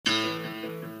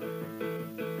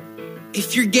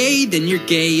If you're gay, then you're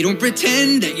gay. Don't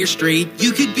pretend that you're straight.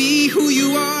 You could be who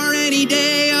you are any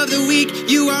day of the week.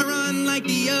 You are unlike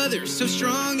the others, so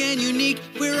strong and unique.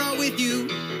 We're all with you.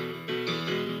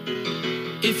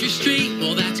 If you're straight,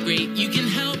 well that's great. You can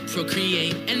help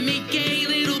procreate and make gay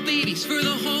little babies for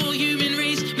the whole human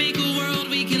race. Make a world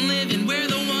we can live in where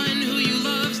the one who you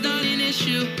love's not an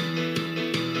issue.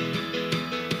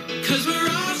 'Cause we're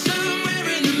all somewhere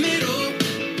in the middle.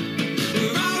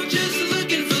 We're all just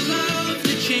looking for love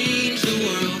to change the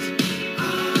world.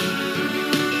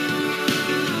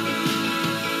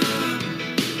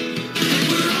 And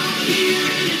we're all here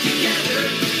in it together.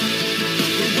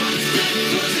 We're one step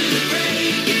closer to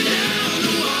breaking down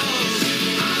the walls.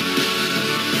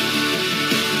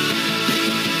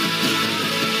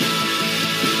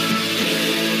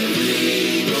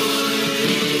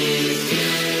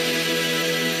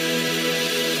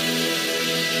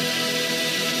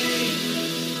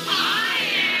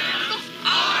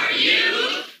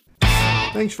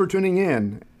 Thanks for tuning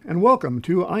in, and welcome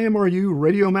to IMRU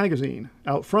Radio Magazine,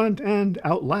 out front and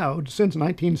out loud since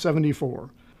 1974,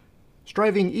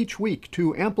 striving each week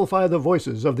to amplify the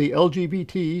voices of the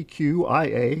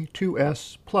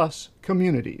LGBTQIA2S+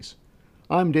 communities.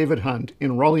 I'm David Hunt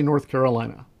in Raleigh, North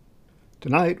Carolina.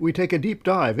 Tonight, we take a deep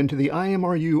dive into the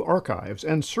IMRU archives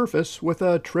and surface with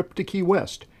a trip to Key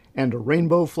West and a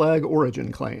rainbow flag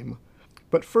origin claim.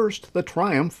 But first, the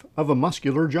triumph of a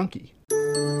muscular junkie.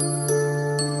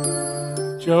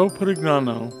 Joe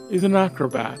Putignano is an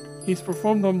acrobat. He's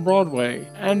performed on Broadway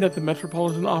and at the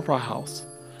Metropolitan Opera House.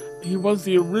 He was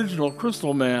the original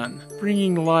Crystal Man,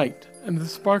 bringing light and the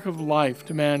spark of life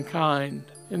to mankind.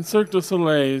 In Cirque du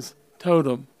Soleil's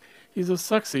Totem, he's a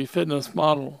sexy fitness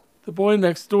model, the boy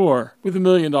next door with $1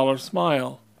 million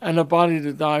smile and a body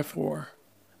to die for.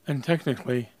 And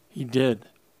technically, he did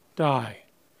die.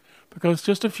 Because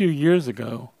just a few years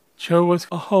ago, Joe was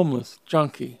a homeless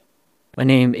junkie. My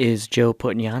name is Joe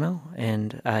Putignano,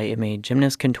 and I am a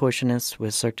gymnast contortionist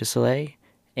with Cirque du Soleil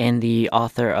and the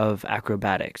author of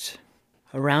Acrobatics.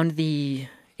 Around the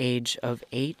age of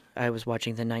 8, I was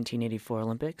watching the 1984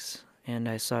 Olympics, and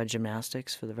I saw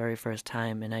gymnastics for the very first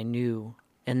time, and I knew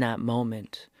in that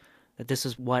moment that this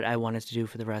is what I wanted to do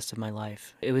for the rest of my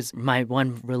life. It was my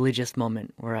one religious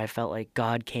moment where I felt like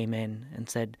God came in and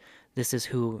said, "This is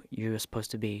who you're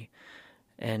supposed to be."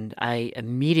 And I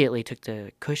immediately took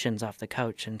the cushions off the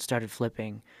couch and started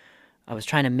flipping. I was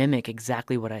trying to mimic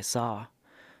exactly what I saw.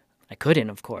 I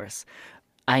couldn't, of course.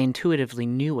 I intuitively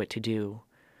knew what to do,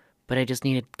 but I just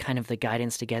needed kind of the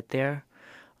guidance to get there.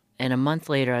 And a month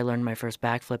later, I learned my first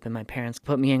backflip, and my parents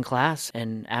put me in class.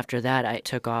 And after that, I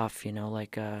took off,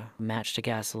 like a match to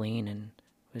gasoline, and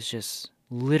it was just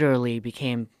literally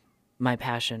became my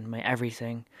passion, my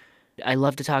everything. I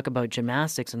love to talk about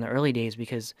gymnastics in the early days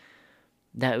because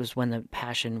that was when the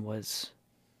passion was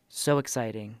so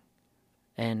exciting.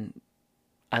 And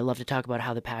I love to talk about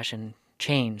how the passion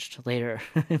changed later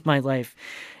in my life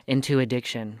into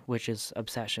addiction, which is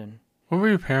obsession. What were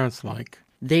your parents like?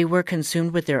 They were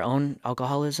consumed with their own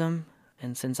alcoholism.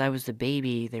 And since I was the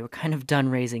baby, they were kind of done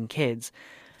raising kids.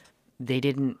 They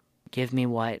didn't give me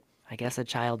what I guess a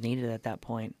child needed at that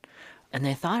point. And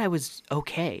they thought I was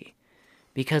okay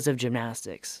because of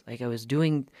gymnastics. Like I was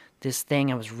doing this thing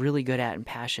I was really good at and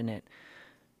passionate,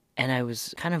 and I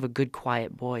was kind of a good,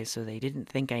 quiet boy, so they didn't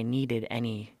think I needed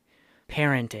any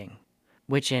parenting,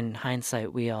 which in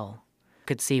hindsight we all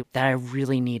could see that I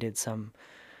really needed some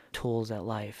tools at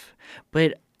life.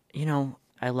 But,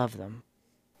 I love them.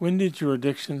 When did your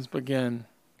addictions begin?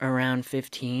 Around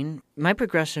 15. My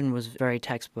progression was very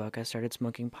textbook. I started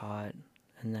smoking pot,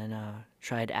 and then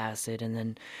tried acid, and then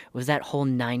it was that whole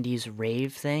 90s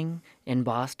rave thing in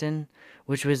Boston,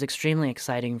 which was extremely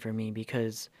exciting for me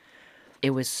because it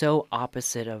was so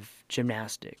opposite of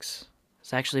gymnastics.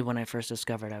 It's actually when I first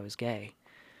discovered I was gay.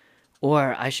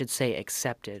 Or I should say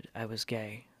accepted I was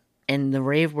gay. In the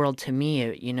rave world, to me,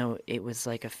 it was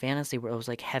like a fantasy world. It was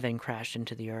like heaven crashed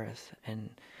into the earth,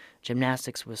 and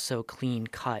gymnastics was so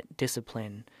clean-cut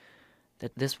discipline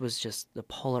that this was just the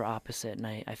polar opposite, and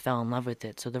I fell in love with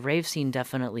it. So the rave scene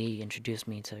definitely introduced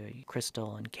me to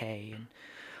crystal and K and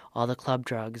all the club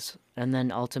drugs. And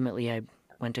then ultimately I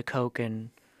went to coke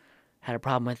and had a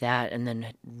problem with that, and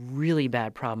then really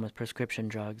bad problem with prescription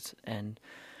drugs. And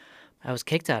I was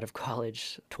kicked out of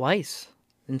college twice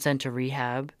and sent to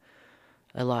rehab.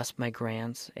 I lost my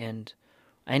grants, and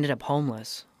I ended up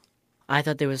homeless. I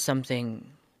thought there was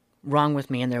something wrong with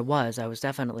me, and there was. I was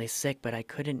definitely sick, but I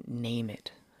couldn't name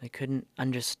it. I couldn't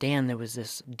understand. There was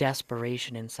this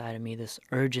desperation inside of me, this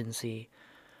urgency.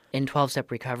 In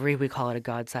 12-step recovery, we call it a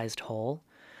God-sized hole.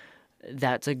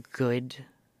 That's a good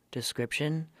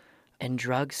description. And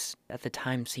drugs at the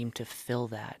time seemed to fill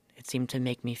that. It seemed to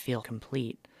make me feel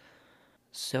complete.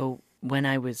 So when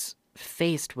I was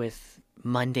faced with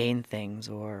mundane things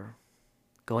or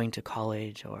going to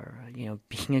college or,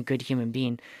 being a good human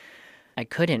being, I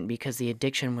couldn't because the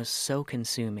addiction was so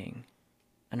consuming.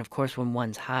 And of course, when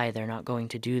one's high, they're not going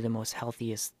to do the most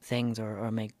healthiest things or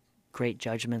make great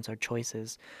judgments or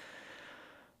choices.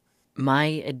 My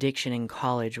addiction in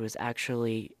college was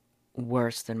actually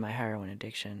worse than my heroin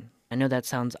addiction. I know that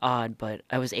sounds odd, but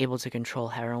I was able to control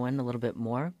heroin a little bit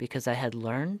more because I had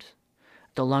learned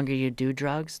the longer you do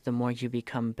drugs, the more you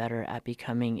become better at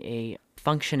becoming a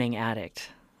functioning addict.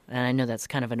 And I know that's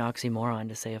kind of an oxymoron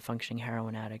to say a functioning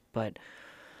heroin addict, but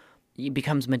it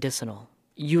becomes medicinal.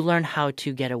 You learn how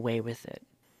to get away with it.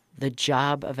 The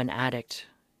job of an addict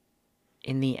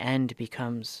in the end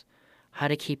becomes how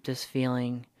to keep this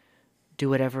feeling, do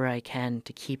whatever I can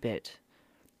to keep it,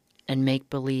 and make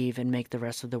believe and make the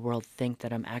rest of the world think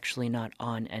that I'm actually not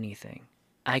on anything.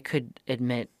 I could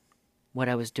admit what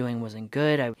I was doing wasn't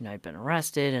good. I'd been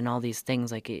arrested and all these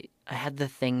things. I had the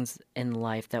things in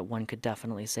life that one could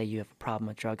definitely say you have a problem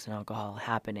with drugs and alcohol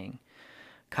happening.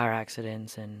 Car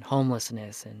accidents and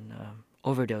homelessness and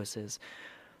overdoses.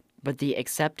 But the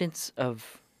acceptance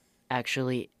of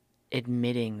actually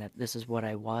admitting that this is what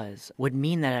I was would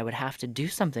mean that I would have to do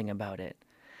something about it.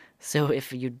 So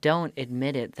if you don't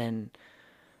admit it, then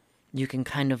you can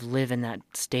kind of live in that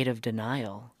state of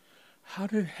denial. How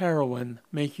did heroin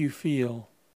make you feel?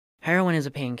 Heroin is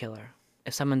a painkiller.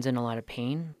 If someone's in a lot of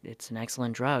pain, it's an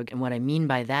excellent drug. And what I mean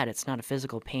by that, it's not a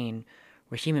physical pain.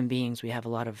 We're human beings. We have a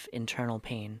lot of internal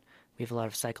pain. We have a lot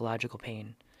of psychological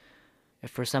pain. If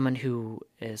for someone who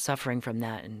is suffering from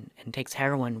that and takes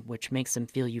heroin, which makes them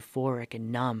feel euphoric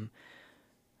and numb,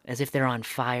 as if they're on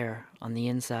fire on the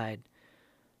inside,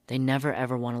 they never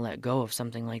ever want to let go of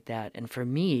something like that. And for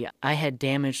me, I had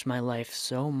damaged my life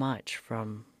so much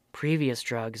from previous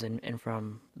drugs and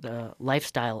from the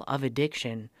lifestyle of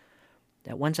addiction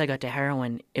that once I got to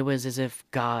heroin, it was as if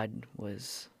God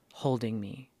was holding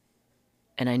me.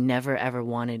 And I never ever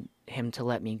wanted him to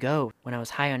let me go. When I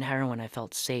was high on heroin, I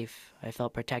felt safe, I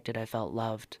felt protected, I felt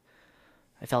loved,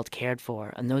 I felt cared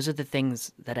for. And those are the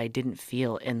things that I didn't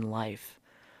feel in life.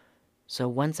 So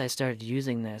once I started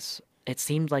using this, it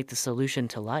seemed like the solution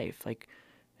to life. Like,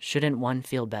 shouldn't one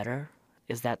feel better?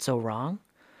 Is that so wrong?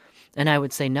 And I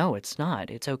would say, no, it's not.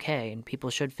 It's okay, and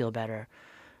people should feel better.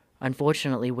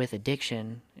 Unfortunately, with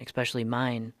addiction, especially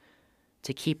mine,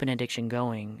 to keep an addiction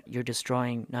going, you're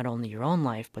destroying not only your own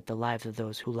life, but the lives of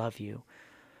those who love you.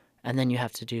 And then you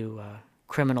have to do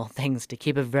criminal things to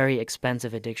keep a very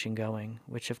expensive addiction going,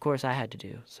 which of course I had to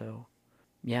do. So,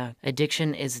 yeah,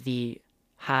 addiction is the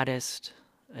hardest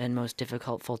and most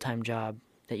difficult full-time job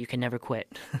that you can never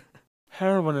quit.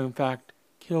 Heroin, in fact,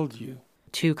 killed you.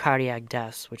 2 cardiac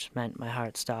deaths, which meant my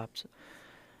heart stopped.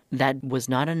 That was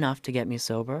not enough to get me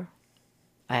sober.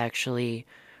 I actually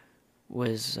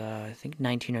was, I think,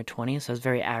 19 or 20, so I was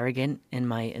very arrogant in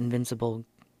my invincible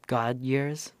God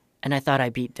years. And I thought I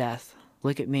beat death.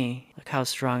 Look at me. Look how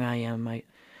strong I am.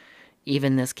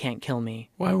 Even this can't kill me.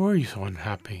 Why were you so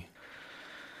unhappy?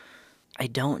 I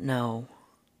don't know.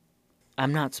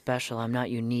 I'm not special. I'm not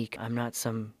unique. I'm not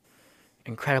some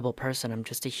incredible person. I'm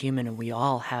just a human, and we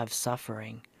all have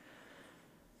suffering.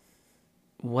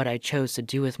 What I chose to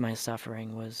do with my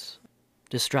suffering was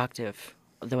destructive,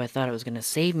 though I thought it was going to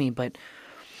save me, but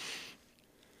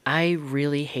I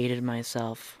really hated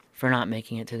myself for not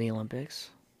making it to the Olympics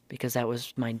because that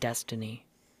was my destiny.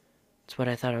 It's what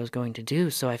I thought I was going to do,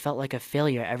 so I felt like a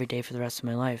failure every day for the rest of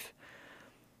my life.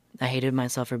 I hated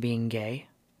myself for being gay,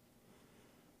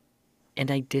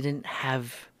 and I didn't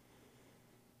have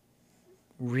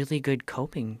really good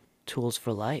coping tools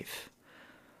for life.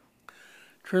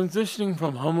 Transitioning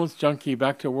from homeless junkie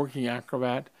back to working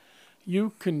acrobat,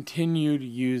 you continued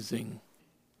using.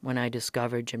 When I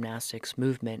discovered gymnastics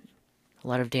movement, a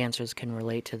lot of dancers can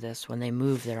relate to this. When they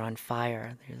move, they're on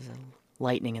fire. There's a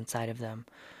lightning inside of them.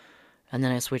 And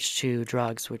then I switched to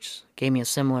drugs, which gave me a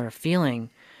similar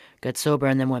feeling, got sober,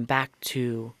 and then went back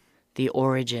to the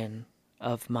origin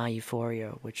of my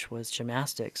euphoria, which was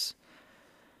gymnastics.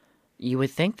 You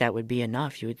would think that would be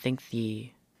enough. You would think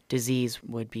the disease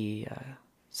would be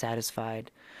satisfied.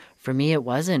 For me, it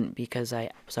wasn't, because I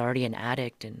was already an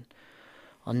addict, and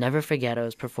I'll never forget, I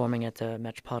was performing at the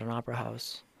Metropolitan Opera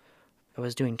House. I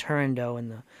was doing Turandot,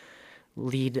 and the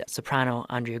lead soprano,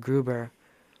 Andrea Gruber,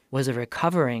 was a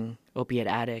recovering opiate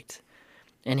addict.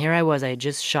 And here I was, I had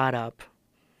just shot up.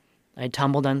 I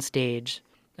tumbled on stage,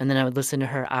 and then I would listen to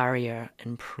her aria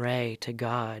and pray to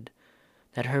God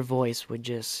that her voice would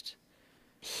just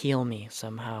heal me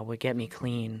somehow, would get me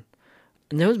clean.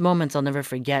 And those moments I'll never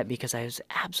forget because I was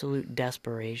absolute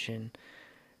desperation,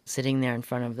 sitting there in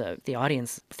front of the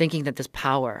audience, thinking that this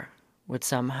power would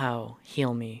somehow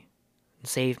heal me and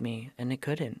save me, and it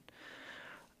couldn't.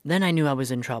 Then I knew I was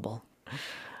in trouble.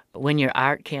 When your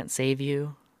art can't save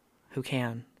you, who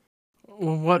can?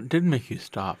 Well, what did make you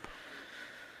stop?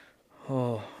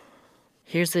 Oh,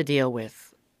 here's the deal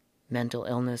with mental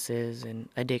illnesses and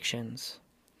addictions.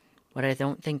 What I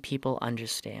don't think people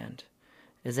understand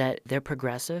is that they're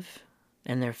progressive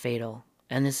and they're fatal.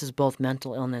 And this is both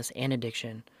mental illness and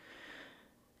addiction.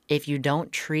 If you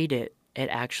don't treat it, it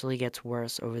actually gets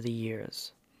worse over the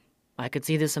years. I could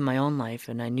see this in my own life,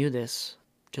 and I knew this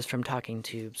just from talking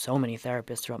to so many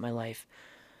therapists throughout my life.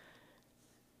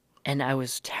 And I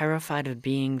was terrified of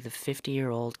being the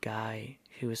 50-year-old guy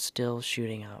who was still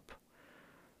shooting up.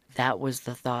 That was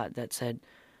the thought that said,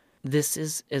 this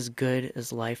is as good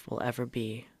as life will ever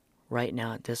be right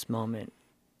now at this moment.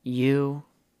 You,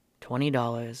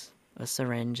 $20, a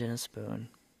syringe and a spoon.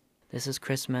 This is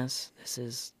Christmas, this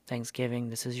is Thanksgiving,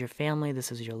 this is your family,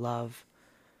 this is your love.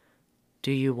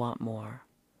 Do you want more?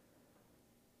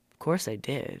 Of course I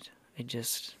did. I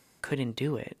just couldn't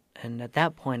do it. And at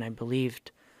that point I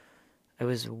believed I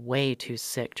was way too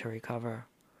sick to recover.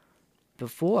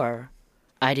 Before,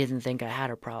 I didn't think I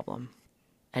had a problem.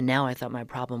 And now I thought my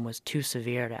problem was too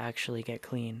severe to actually get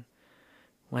clean.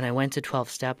 When I went to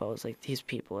 12-step, I was like, these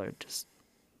people are just,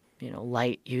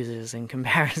 light users in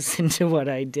comparison to what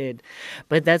I did.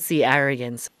 But that's the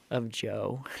arrogance of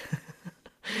Joe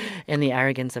and the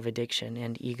arrogance of addiction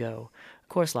and ego. Of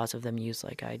course, lots of them use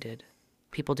like I did.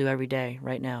 People do every day,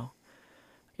 right now.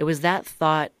 It was that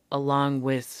thought along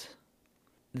with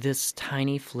this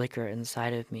tiny flicker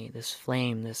inside of me, this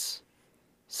flame, this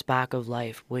spark of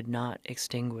life would not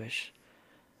extinguish.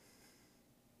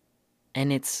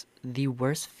 And it's the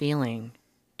worst feeling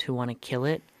to want to kill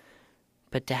it,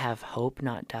 but to have hope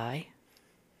not die.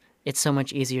 It's so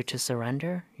much easier to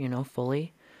surrender,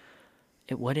 fully.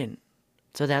 It wouldn't.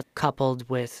 So that coupled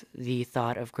with the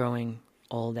thought of growing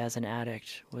old as an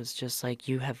addict was just like,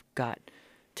 you have got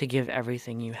to give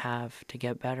everything you have to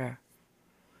get better.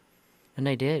 And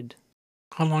I did.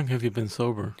 How long have you been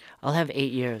sober? I'll have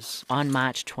 8 years on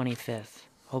March 25th,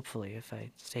 hopefully, if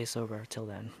I stay sober till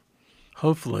then.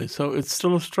 Hopefully. So it's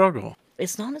still a struggle.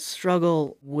 It's not a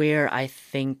struggle where I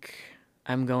think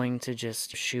I'm going to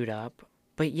just shoot up.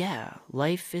 But yeah,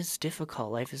 life is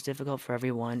difficult. Life is difficult for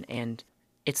everyone, and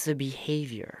it's the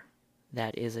behavior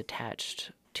that is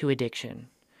attached to addiction.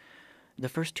 The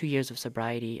first 2 years of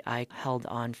sobriety, I held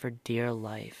on for dear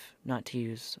life not to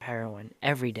use heroin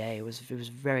every day. It was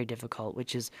very difficult,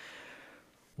 which is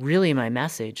really my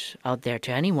message out there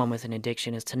to anyone with an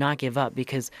addiction, is to not give up,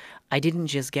 because I didn't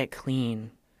just get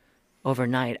clean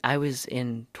overnight. I was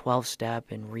in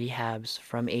 12-step and rehabs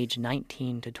from age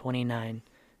 19 to 29,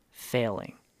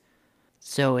 failing.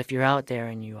 So if you're out there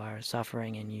and you are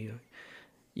suffering and you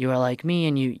are like me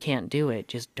and you can't do it,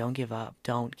 just don't give up.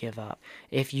 Don't give up.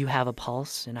 If you have a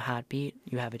pulse and a heartbeat,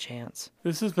 you have a chance.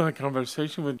 This has been a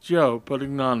conversation with Joe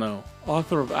Putignano,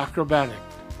 author of Acrobatic,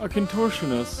 a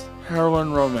contortionist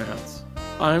heroin romance.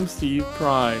 I'm Steve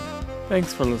Pride.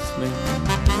 Thanks for listening.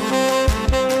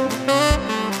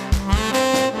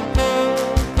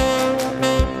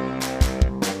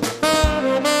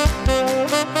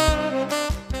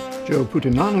 Joe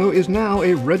Putignano is now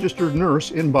a registered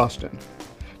nurse in Boston.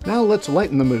 Now let's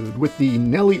lighten the mood with the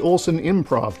Nellie Olson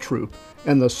Improv Troupe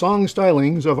and the song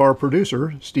stylings of our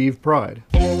producer, Steve Pride.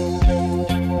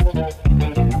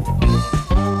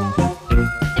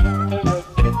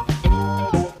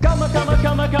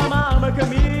 Come, I'm a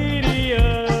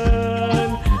comedian.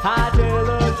 I tell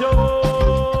a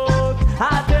joke.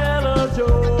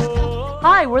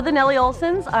 Hi, we're the Nellie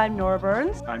Olsons. I'm Nora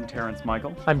Burns. I'm Terrence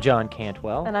Michael. I'm John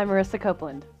Cantwell. And I'm Marissa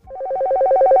Copeland.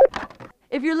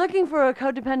 If you're looking for a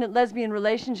codependent lesbian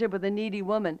relationship with a needy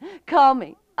woman, call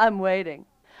me. I'm waiting.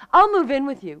 I'll move in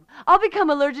with you. I'll become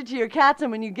allergic to your cats,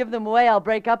 and when you give them away, I'll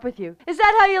break up with you. Is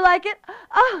that how you like it?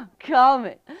 Oh, call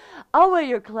me. I'll wear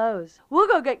your clothes. We'll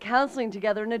go get counseling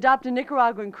together and adopt a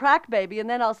Nicaraguan crack baby, and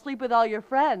then I'll sleep with all your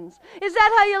friends. Is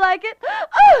that how you like it?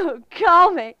 Oh,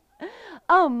 call me.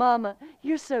 Oh, Mama,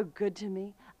 you're so good to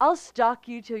me. I'll stalk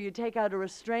you till you take out a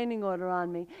restraining order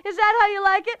on me. Is that how you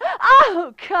like it?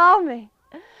 Oh, call me.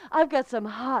 I've got some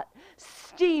hot,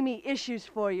 steamy issues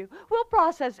for you. We'll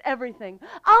process everything.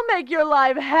 I'll make your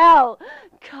life hell.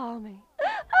 Call me.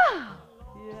 Oh,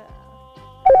 yeah.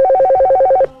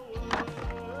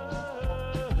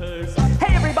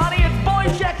 Hey everybody, it's Boy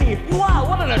Jackie. Wow,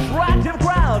 what an attractive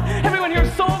crowd. Everyone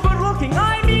here's so good looking.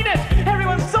 I mean it.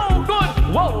 Everyone's so good.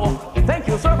 Whoa. Thank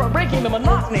you, sir, for breaking the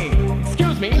monotony.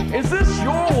 Excuse me, is this your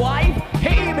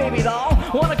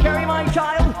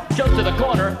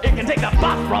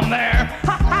from there.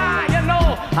 Ha ha, you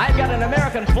know, I've got an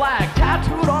American flag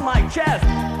tattooed on my chest.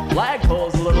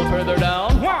 Flagpole's a little further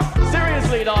down.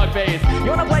 Seriously, dog face, you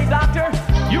wanna play doctor?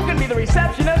 You can be the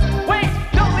receptionist. Wait,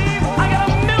 don't leave, I got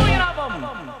a million of them.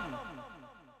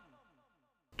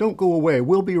 Don't go away.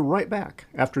 We'll be right back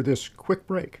after this quick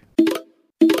break.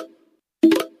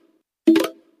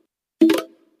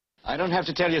 I don't have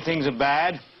to tell you things are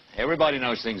bad. Everybody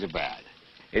knows things are bad.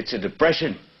 It's a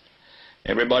depression.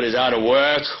 Everybody's out of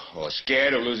work or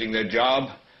scared of losing their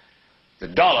job. The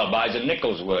dollar buys a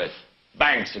nickel's worth.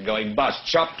 Banks are going bust.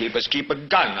 Shopkeepers keep a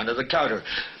gun under the counter.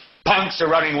 Punks are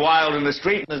running wild in the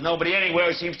street, and there's nobody anywhere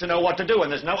who seems to know what to do,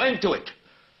 and there's no end to it.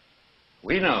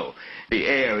 We know the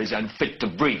air is unfit to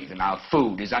breathe, and our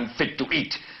food is unfit to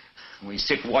eat. We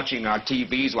sit watching our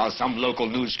TVs while some local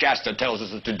newscaster tells us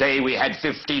that today we had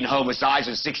 15 homicides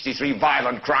and 63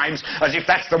 violent crimes, as if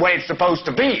that's the way it's supposed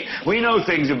to be. We know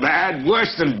things are bad,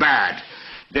 worse than bad.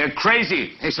 They're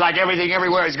crazy. It's like everything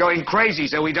everywhere is going crazy,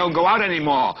 so we don't go out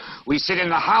anymore. We sit in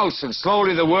the house, and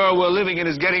slowly the world we're living in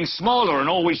is getting smaller, and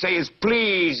all we say is,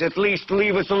 please, at least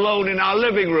leave us alone in our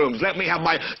living rooms. Let me have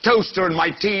my toaster and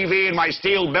my TV and my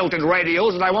steel-belted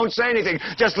radios, and I won't say anything.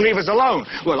 Just leave us alone.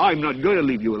 Well, I'm not going to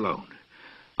leave you alone.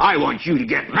 I want you to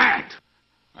get mad.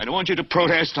 I don't want you to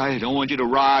protest. I don't want you to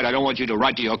riot. I don't want you to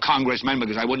write to your congressman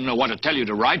because I wouldn't know what to tell you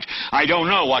to write. I don't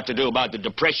know what to do about the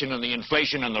depression and the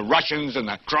inflation and the Russians and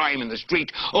the crime in the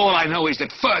street. All I know is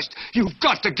that first, you've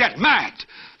got to get mad.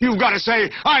 You've got to say,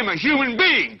 I'm a human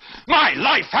being. My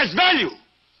life has value.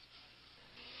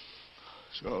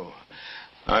 So,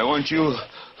 I want you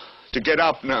to get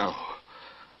up now.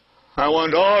 I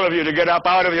want all of you to get up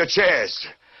out of your chairs.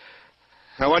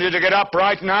 I want you to get up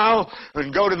right now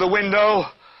and go to the window,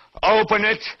 open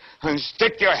it, and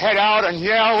stick your head out and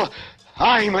yell,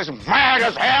 I'm as mad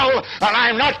as hell, and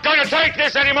I'm not going to take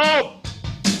this anymore!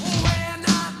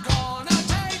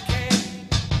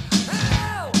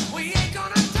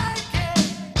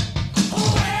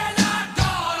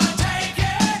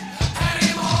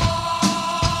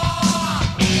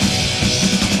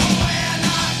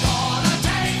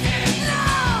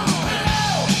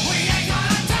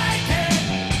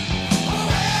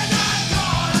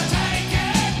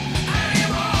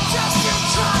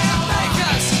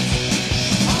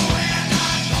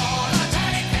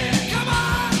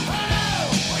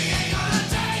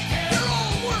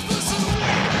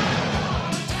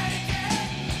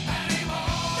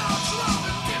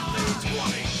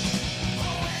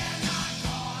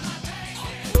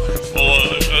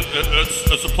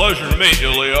 It's a pleasure to meet you,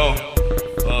 Leo.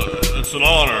 It's an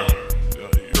honor.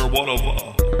 You're one of,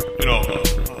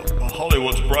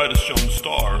 Hollywood's brightest young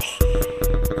stars. I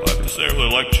have to say, I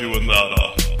really liked you in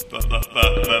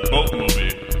that boat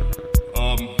movie.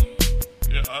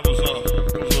 Yeah, I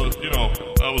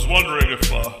was wondering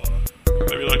if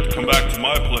maybe you'd like to come back to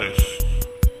my place.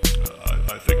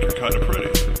 I think you're kind of pretty.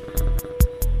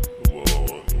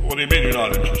 What do you mean you're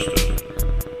not interested?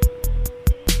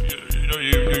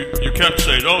 You can't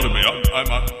say no to me.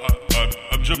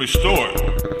 I'm Jimmy Stewart.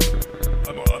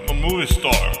 I'm a movie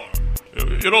star.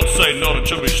 You don't say no to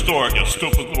Jimmy Stewart, you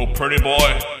stupid little pretty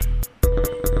boy.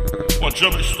 What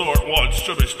Jimmy Stewart wants,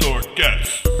 Jimmy Stewart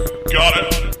gets. Got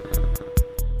it?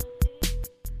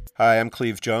 Hi, I'm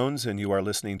Cleve Jones, and you are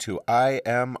listening to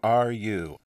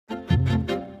IMRU.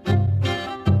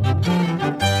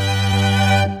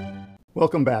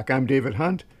 Welcome back. I'm David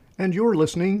Hunt, and you're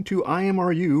listening to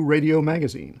IMRU Radio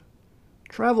Magazine.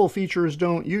 Travel features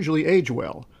don't usually age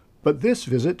well, but this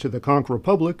visit to the Conch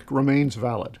Republic remains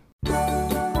valid.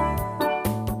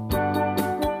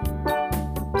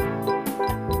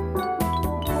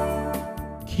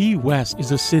 Key West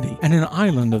is a city and an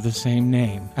island of the same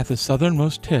name at the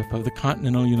southernmost tip of the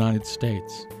continental United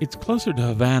States. It's closer to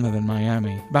Havana than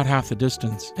Miami, about half the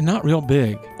distance, and not real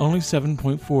big, only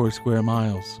 7.4 square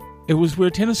miles. It was where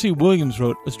Tennessee Williams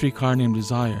wrote A Streetcar Named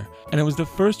Desire, and it was the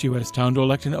first U.S. town to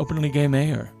elect an openly gay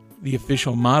mayor. The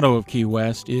official motto of Key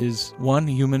West is one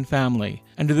human family,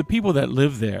 and to the people that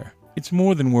live there, it's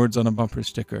more than words on a bumper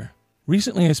sticker.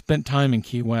 Recently I spent time in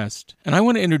Key West, and I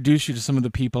want to introduce you to some of the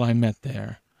people I met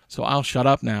there. So I'll shut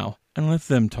up now and let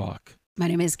them talk. My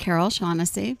name is Carol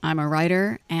Shaughnessy. I'm a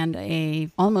writer and a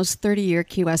almost 30-year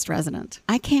Key West resident.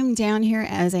 I came down here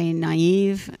as a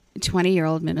naive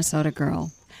 20-year-old Minnesota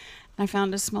girl. I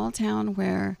found a small town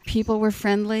where people were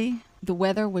friendly, the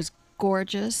weather was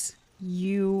gorgeous,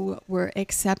 you were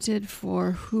accepted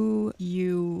for who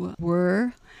you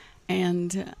were,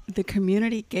 and the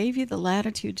community gave you the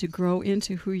latitude to grow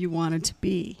into who you wanted to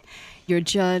be. You're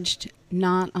judged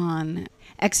not on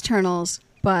externals,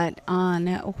 but on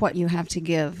what you have to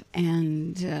give.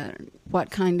 And what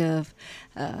kind of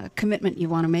commitment you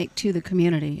want to make to the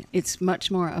community. It's much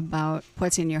more about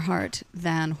what's in your heart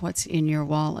than what's in your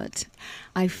wallet.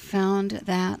 I found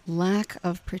that lack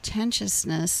of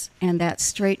pretentiousness and that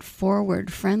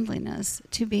straightforward friendliness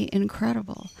to be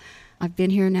incredible. I've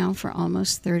been here now for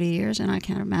almost 30 years, and I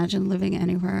can't imagine living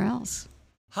anywhere else.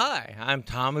 Hi, I'm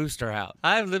Tom Oosterhout.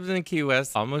 I've lived in Key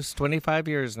West almost 25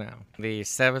 years now. The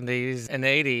 70s and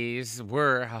 80s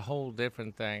were a whole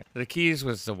different thing. The Keys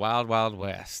was the wild, wild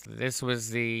west. This was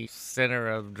the center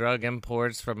of drug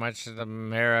imports for much of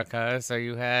America. So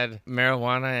you had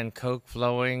marijuana and coke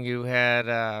flowing. You had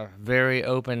a very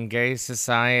open gay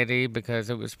society because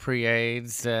it was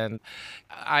pre-AIDS. And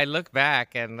I look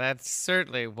back, and that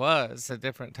certainly was a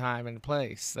different time and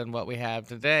place than what we have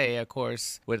today. Of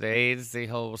course, with AIDS, the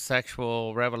whole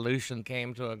sexual revolution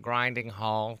came to a grinding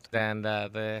halt, and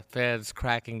the feds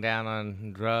cracking down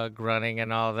on drug running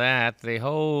and all that. The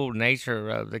whole nature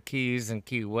of the Keys and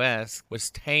Key West was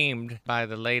tamed by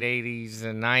the late 80s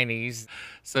and 90s.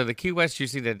 So the Key West you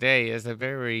see today is a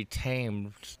very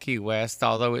tamed Key West,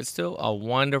 although it's still a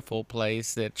wonderful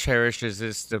place that cherishes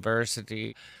its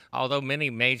diversity. Although many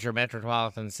major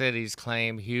metropolitan cities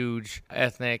claim huge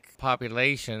ethnic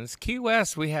populations, Key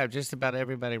West, we have just about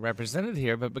everybody represented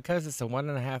here, but because it's a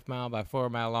 1.5 mile by 4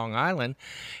 mile long island,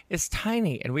 it's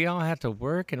tiny, and we all have to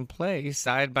work and play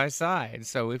side by side.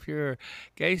 So if you're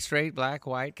gay, straight, black,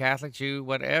 white, Catholic, Jew,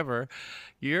 whatever,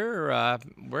 you're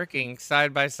working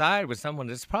side by side with someone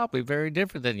that's probably very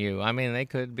different than you. I mean, they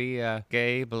could be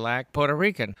gay, black, Puerto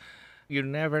Rican. You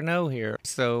never know here.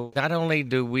 So not only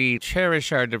do we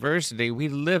cherish our diversity, we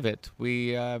live it.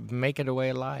 We make it a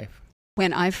way of life.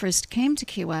 When I first came to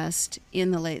Key West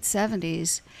in the late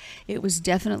 70s, it was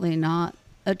definitely not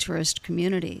a tourist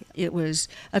community. It was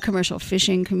a commercial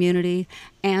fishing community,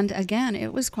 and again,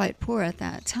 it was quite poor at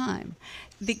that time.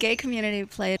 The gay community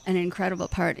played an incredible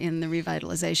part in the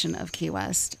revitalization of Key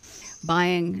West,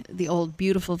 buying the old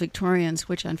beautiful Victorians,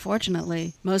 which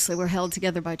unfortunately mostly were held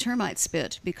together by termite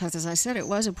spit because, as I said, it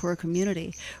was a poor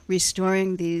community,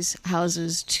 restoring these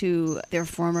houses to their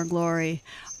former glory,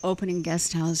 opening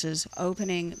guest houses,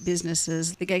 opening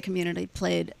businesses. The gay community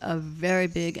played a very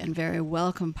big and very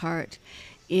welcome part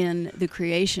in the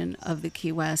creation of the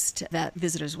Key West that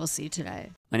visitors will see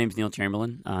today. My name is Neil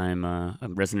Chamberlain. I'm a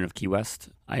resident of Key West.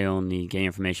 I own the gay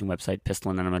information website,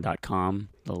 pistolenenema.com,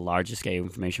 the largest gay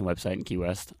information website in Key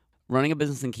West. Running a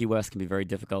business in Key West can be very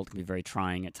difficult, can be very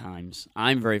trying at times.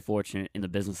 I'm very fortunate in the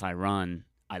business I run.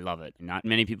 I love it. Not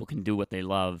many people can do what they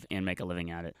love and make a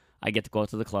living at it. I get to go out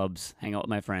to the clubs, hang out with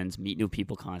my friends, meet new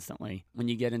people constantly. When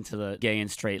you get into the gay and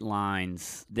straight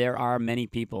lines, there are many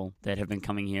people that have been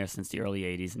coming here since the early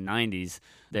 80s and 90s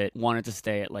that wanted to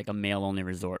stay at like a male-only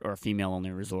resort or a female-only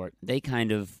resort. They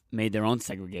kind of made their own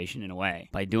segregation in a way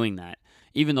by doing that.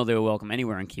 Even though they were welcome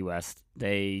anywhere in Key West,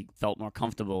 they felt more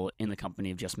comfortable in the company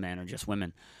of just men or just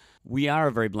women. We are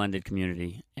a very blended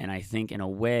community, and I think in a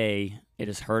way it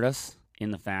has hurt us in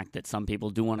the fact that some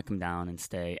people do want to come down and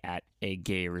stay at a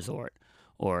gay resort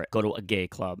or go to a gay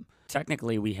club.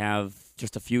 Technically, we have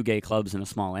just a few gay clubs in a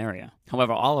small area.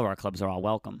 However, all of our clubs are all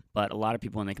welcome. But a lot of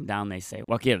people, when they come down, they say,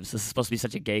 what gives? This is supposed to be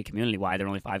such a gay community. Why are there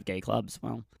only 5 gay clubs?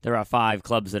 Well, there are 5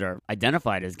 clubs that are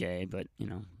identified as gay, but,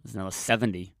 there's another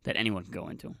 70 that anyone can go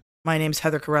into. My name's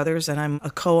Heather Carruthers, and I'm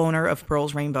a co-owner of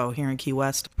Pearls Rainbow here in Key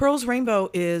West. Pearls Rainbow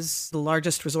is the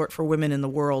largest resort for women in the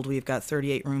world. We've got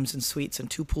 38 rooms and suites and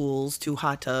 2 pools, 2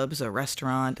 hot tubs, a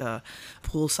restaurant, a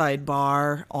poolside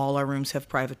bar. All our rooms have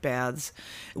private baths.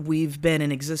 We've been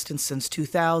in existence since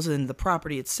 2000. The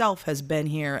property itself has been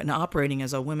here and operating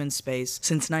as a women's space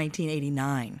since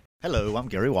 1989. Hello, I'm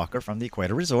Gary Walker from the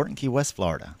Equator Resort in Key West,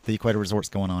 Florida. The Equator Resort's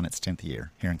going on its 10th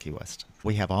year here in Key West.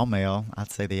 We have all male.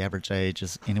 I'd say the average age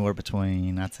is anywhere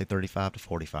between, 35 to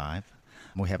 45.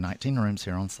 We have 19 rooms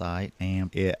here on site, and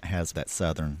it has that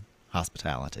southern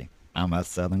hospitality. I'm a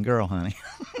southern girl, honey.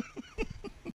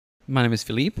 My name is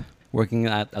Philippe, working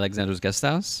at Alexander's Guest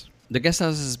House. The guest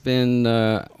house has been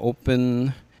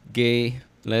open, gay,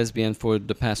 lesbian for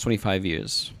the past 25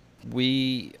 years.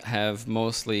 We have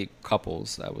mostly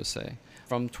couples, I would say,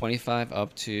 from 25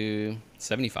 up to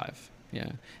 75.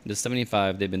 Yeah. The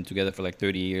 75, they've been together for like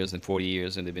 30 years and 40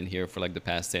 years, and they've been here for like the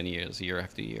past 10 years, year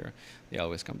after year. They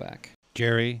always come back.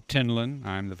 Jerry Tinlin,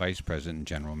 I'm the Vice President and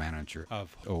General Manager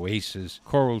of Oasis,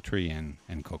 Coral Tree Inn,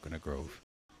 and Coconut Grove.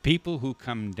 People who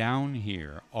come down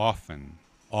here often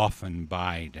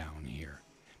buy down here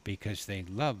because they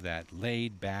love that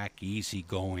laid-back,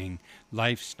 easygoing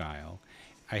lifestyle.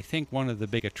 I think one of the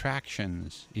big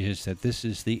attractions is that this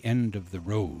is the end of the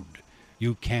road.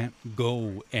 You can't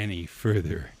go any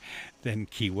further than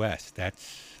Key West.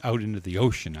 That's out into the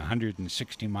ocean,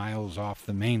 160 miles off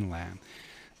the mainland.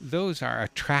 Those are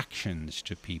attractions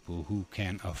to people who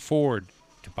can afford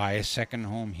to buy a second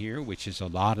home here, which is a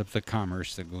lot of the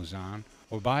commerce that goes on,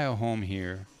 or buy a home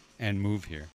here and move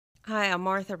here. Hi, I'm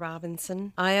Martha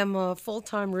Robinson. I am a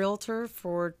full-time realtor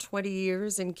for 20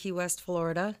 years in Key West,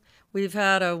 Florida. We've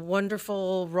had a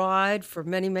wonderful ride for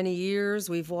many, many years.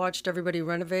 We've watched everybody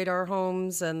renovate our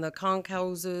homes and the conch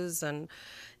houses and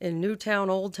in Newtown,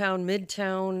 Old Town,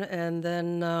 Midtown, and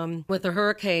then with the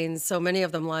hurricanes, so many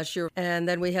of them last year. And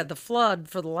then we had the flood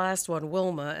for the last one,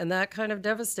 Wilma, and that kind of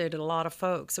devastated a lot of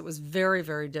folks. It was very,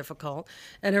 very difficult,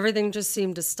 and everything just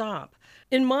seemed to stop.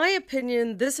 In my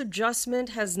opinion, this adjustment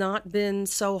has not been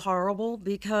so horrible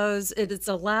because it's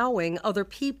allowing other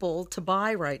people to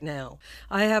buy right now.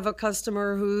 I have a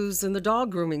customer who's in the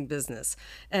dog grooming business,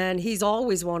 and he's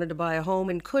always wanted to buy a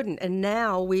home and couldn't, and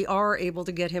now we are able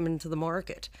to get him into the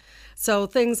market. So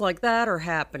things like that are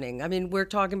happening. I mean, we're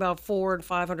talking about $400,000 and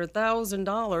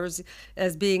 $500,000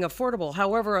 as being affordable.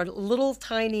 However, a little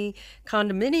tiny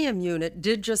condominium unit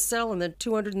did just sell in the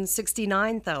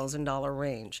 $269,000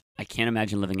 range. I can't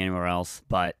imagine living anywhere else,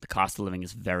 but the cost of living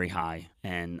is very high.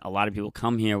 And a lot of people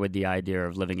come here with the idea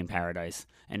of living in paradise.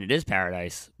 And it is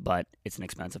paradise, but it's an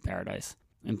expensive paradise.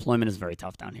 Employment is very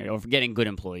tough down here. Or getting good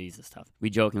employees is tough. We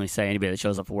jokingly say anybody that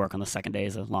shows up for work on the second day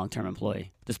is a long-term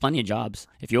employee. There's plenty of jobs.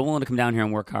 If you're willing to come down here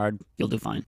and work hard, you'll do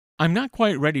fine. I'm not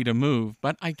quite ready to move,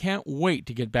 but I can't wait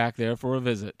to get back there for a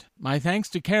visit. My thanks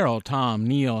to Carol, Tom,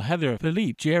 Neil, Heather,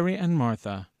 Philippe, Jerry, and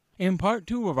Martha. In part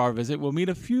 2 of our visit, we'll meet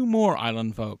a few more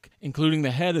island folk, including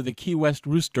the head of the Key West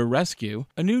Rooster Rescue,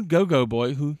 a nude go-go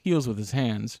boy who heals with his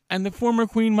hands, and the former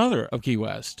Queen Mother of Key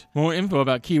West. More info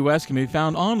about Key West can be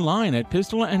found online at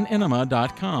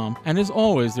pistolandenema.com, and as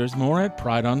always, there's more at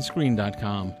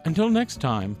prideonscreen.com. Until next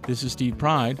time, this is Steve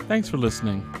Pride. Thanks for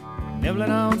listening. Nibbling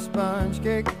on sponge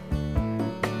cake,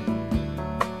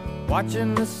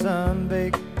 watching the sun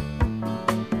bake.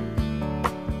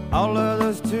 All of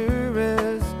those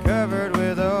tourists covered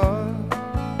with oil,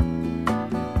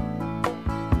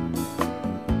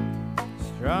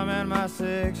 strumming my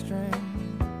 6-string.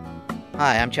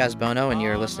 Hi, I'm Chaz Bono, and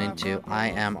you're listening to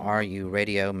IMRU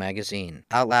Radio Magazine,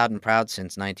 out loud and proud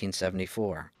since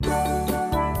 1974.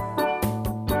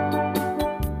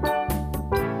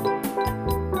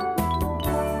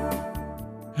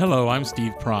 Hello, I'm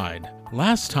Steve Pride.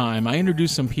 Last time, I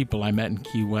introduced some people I met in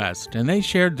Key West, and they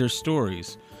shared their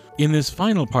stories. In this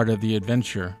final part of the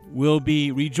adventure, we'll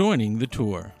be rejoining the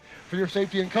tour. For your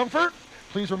safety and comfort,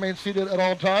 please remain seated at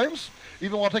all times,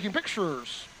 even while taking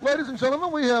pictures. Ladies and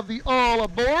gentlemen, we have the All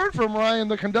Aboard from Ryan,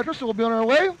 the conductor, so we'll be on our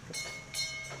way.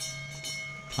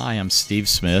 Hi, I'm Steve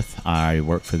Smith. I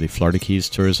work for the Florida Keys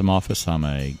Tourism Office. I'm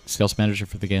a sales manager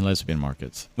for the gay and lesbian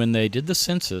markets. When they did the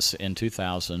census in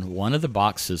 2000, one of the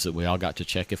boxes that we all got to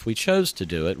check if we chose to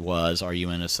do it was, are you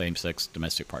in a same-sex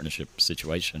domestic partnership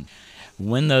situation?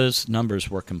 When those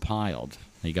numbers were compiled,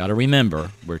 you got to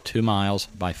remember, we're 2 miles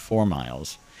by 4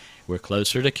 miles. We're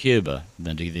closer to Cuba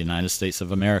than to the United States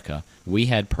of America. We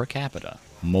had per capita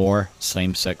more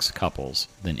same-sex couples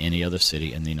than any other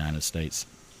city in the United States.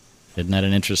 Isn't that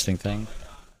an interesting thing?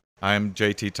 I'm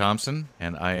J.T. Thompson,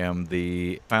 and I am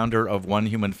the founder of One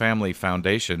Human Family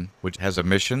Foundation, which has a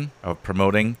mission of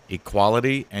promoting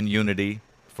equality and unity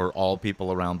for all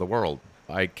people around the world.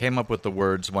 I came up with the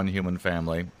words One Human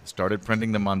Family, started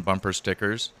printing them on bumper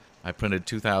stickers. I printed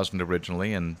 2,000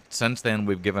 originally, and since then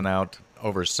we've given out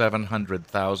over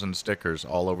 700,000 stickers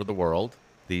all over the world.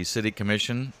 The City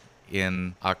Commission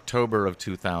in October of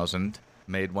 2000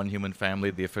 made One Human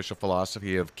Family the official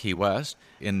philosophy of Key West.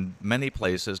 In many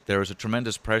places, there is a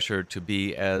tremendous pressure to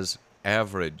be as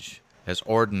average, as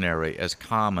ordinary, as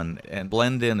common, and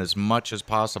blend in as much as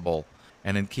possible.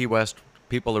 And in Key West,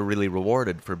 people are really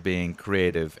rewarded for being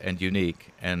creative and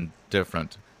unique and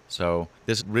different. So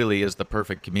this really is the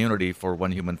perfect community for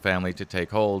One Human Family to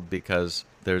take hold because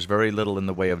there's very little in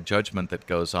the way of judgment that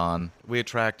goes on. We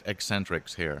attract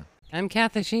eccentrics here. I'm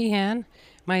Kathy Sheehan.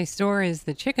 My store is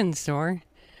the Chicken Store,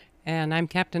 and I'm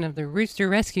captain of the Rooster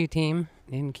Rescue Team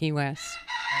in Key West.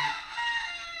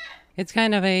 It's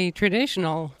kind of a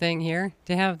traditional thing here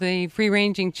to have the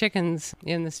free-ranging chickens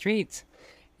in the streets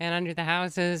and under the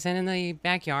houses and in the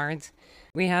backyards.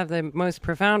 We have the most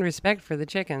profound respect for the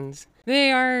chickens.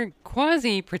 They are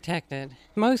quasi-protected.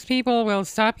 Most people will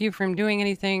stop you from doing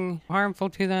anything harmful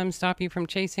to them, stop you from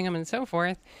chasing them and so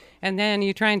forth. And then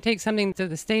you try and take something to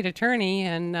the state attorney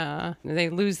and they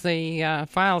lose the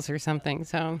files or something.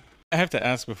 So I have to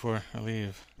ask before I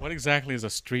leave, what exactly is a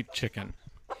street chicken?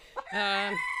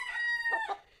 Sounds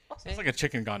like a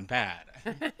chicken gone bad.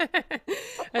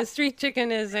 A street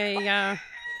chicken is a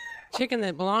chicken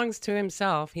that belongs to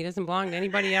himself. He doesn't belong to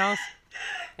anybody else.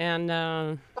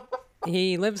 And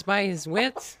he lives by his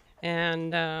wits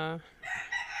and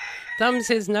thumbs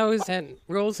his nose at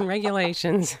rules and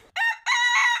regulations.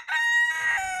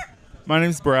 My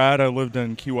name's Brad. I lived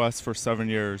in Key West for 7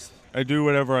 years. I do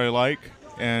whatever I like,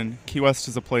 and Key West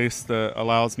is a place that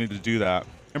allows me to do that.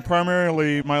 And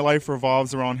primarily, my life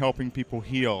revolves around helping people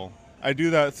heal. I do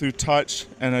that through touch,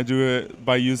 and I do it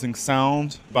by using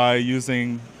sound, by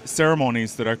using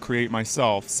ceremonies that I create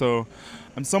myself. So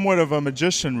I'm somewhat of a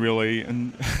magician, really,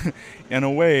 and in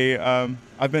a way,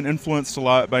 I've been influenced a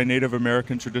lot by Native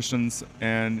American traditions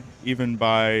and even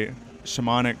by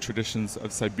shamanic traditions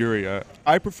of Siberia.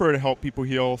 I prefer to help people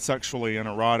heal sexually and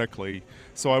erotically,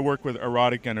 so I work with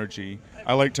erotic energy.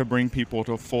 I like to bring people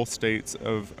to full states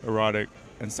of erotic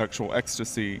and sexual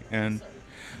ecstasy, and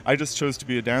I just chose to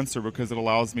be a dancer because it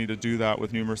allows me to do that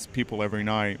with numerous people every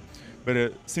night. But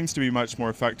it seems to be much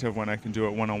more effective when I can do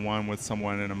it one-on-one with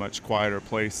someone in a much quieter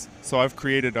place. So I've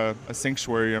created a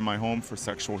sanctuary in my home for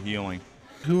sexual healing.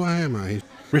 Who am I?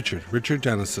 Richard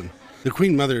Dennison. The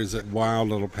Queen Mother is a wild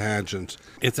little pageant.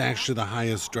 It's actually the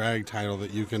highest drag title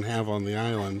that you can have on the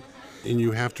island, and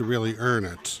you have to really earn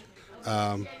it.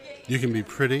 You can be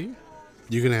pretty,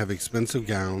 you can have expensive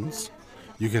gowns,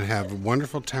 you can have a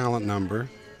wonderful talent number,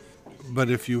 but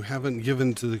if you haven't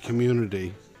given to the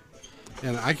community,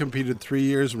 and I competed 3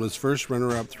 years and was first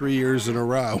runner-up 3 years in a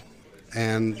row,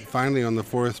 and finally on the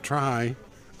fourth try,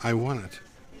 I won it.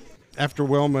 After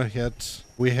Wilma hit,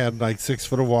 we had like 6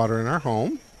 foot of water in our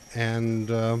home, and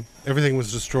everything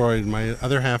was destroyed. My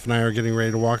other half and I are getting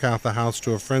ready to walk out the house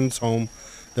to a friend's home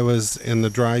that was in the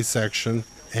dry section,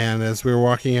 and as we were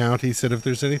walking out, he said, if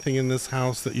there's anything in this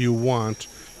house that you want,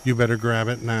 you better grab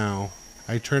it now.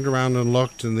 I turned around and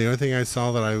looked, and the only thing I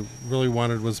saw that I really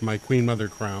wanted was my Queen Mother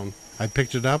crown. I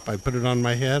picked it up, I put it on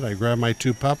my head, I grabbed my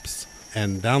 2 pups,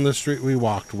 and down the street we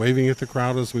walked, waving at the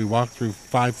crowd as we walked through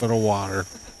 5 foot of water.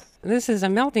 This is a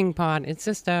melting pot. It's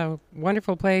just a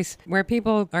wonderful place where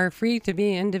people are free to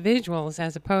be individuals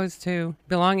as opposed to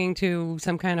belonging to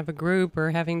some kind of a group or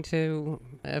having to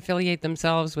affiliate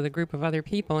themselves with a group of other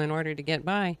people in order to get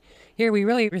by. Here we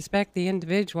really respect the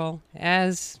individual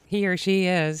as he or she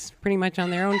is, pretty much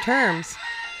on their own terms.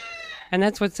 And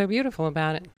that's what's so beautiful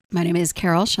about it. My name is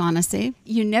Carol Shaughnessy.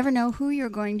 You never know who you're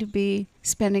going to be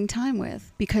spending time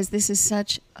with because this is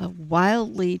such a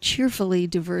wildly, cheerfully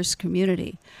diverse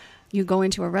community. You go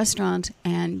into a restaurant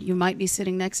and you might be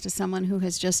sitting next to someone who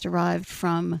has just arrived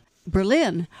from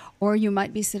Berlin, or you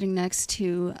might be sitting next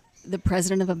to the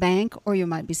president of a bank, or you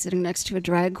might be sitting next to a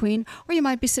drag queen, or you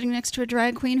might be sitting next to a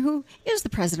drag queen who is the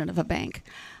president of a bank.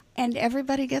 And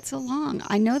everybody gets along.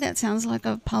 I know that sounds like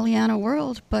a Pollyanna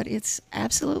world, but it's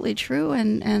absolutely true,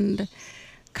 and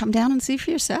come down and see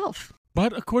for yourself.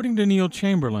 But according to Neil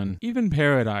Chamberlain, even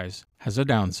paradise has a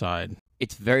downside.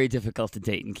 It's very difficult to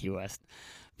date in Key West.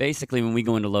 Basically, when we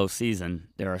go into low season,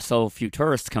 there are so few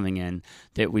tourists coming in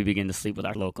that we begin to sleep with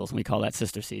our locals, and we call that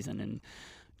sister season. And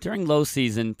during low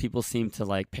season, people seem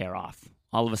to pair off.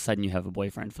 All of a sudden, you have a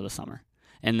boyfriend for the summer.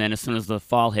 And then as soon as the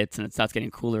fall hits and it starts getting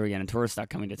cooler again and tourists start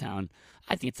coming to town,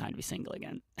 I think it's time to be single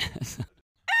again.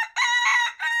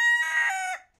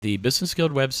 The Business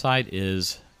Guild website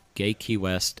is Gay Key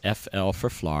West, FL for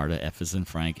Florida, F as in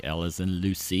Frank, L as in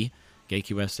Lucy,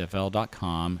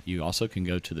 gaykeywestfl.com. You also can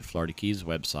go to the Florida Keys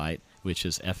website, which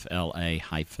is fla-keys.com,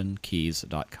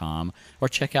 or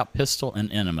check out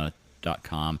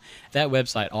pistolandenema.com. That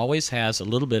website always has a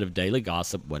little bit of daily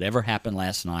gossip. Whatever happened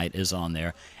last night is on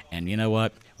there. And you know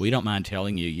what? We don't mind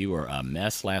telling you you were a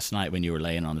mess last night when you were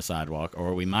laying on the sidewalk,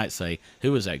 or we might say,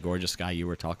 who was that gorgeous guy you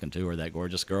were talking to, or that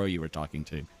gorgeous girl you were talking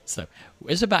to? So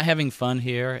it's about having fun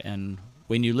here, and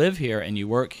when you live here and you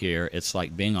work here, it's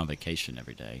like being on vacation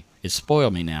every day. It's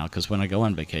spoiled me now, because when I go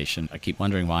on vacation, I keep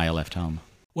wondering why I left home.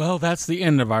 Well, that's the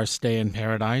end of our stay in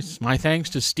paradise. My thanks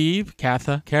to Steve,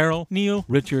 Katha, Carol, Neil,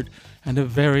 Richard, and a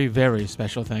very, very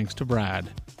special thanks to Brad.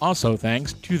 Also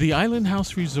thanks to the Island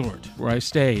House Resort, where I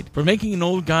stayed, for making an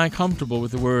old guy comfortable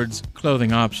with the words,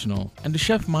 clothing optional, and to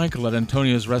Chef Michael at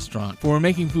Antonio's restaurant for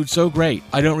making food so great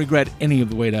I don't regret any of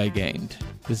the weight I gained.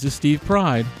 This is Steve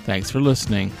Pride. Thanks for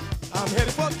listening. I'm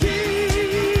headed for Key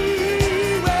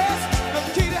West,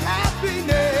 the key to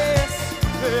happiness.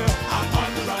 Yeah. I'm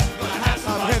on the run, gonna have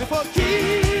some fun. I'm headed for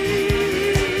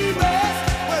Key West,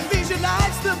 where leisure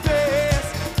life's the best.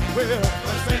 Well,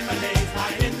 I spend my days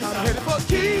high in the sun. I'm headed for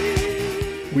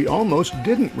Key. We almost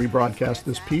didn't rebroadcast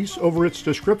this piece over its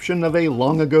description of a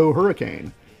long-ago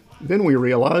hurricane. Then we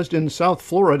realized in South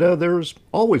Florida there's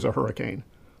always a hurricane.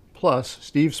 Plus,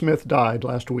 Steve Smith died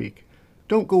last week.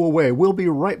 Don't go away. We'll be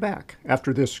right back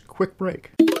after this quick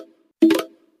break.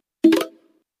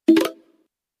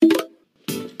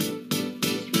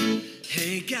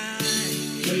 Hey guy,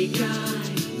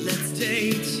 let's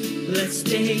date,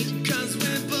 'cause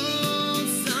we're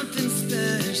both something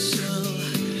special,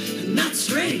 not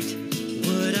straight.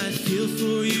 What I feel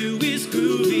for you is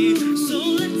groovy, so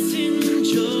let's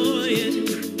enjoy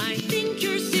it. I think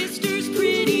your sister's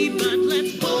pretty, but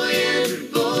let's boy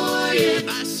it.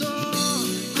 I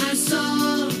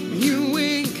saw you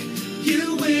wink,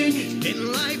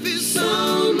 and life is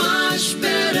so much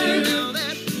better now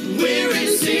that we're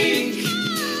in sync.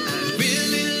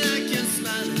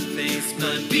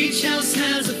 My beach house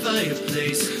has a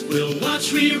fireplace. We'll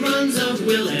watch reruns of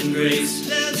Will and Grace.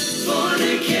 Let's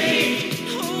fornicate.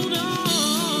 Hold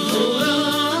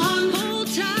on. Hold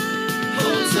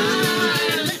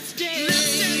tight. Let's date.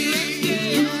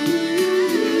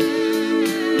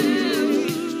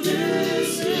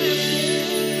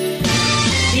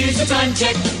 Here's the time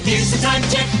check. It's the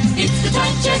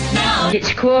time check now.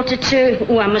 It's 1:45.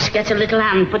 Oh, I must get a little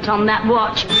hand put on that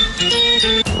watch.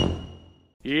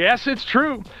 Yes, it's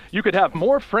true. You could have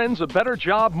more friends, a better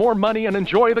job, more money, and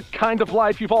enjoy the kind of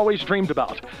life you've always dreamed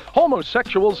about.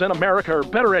 Homosexuals in America are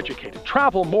better educated,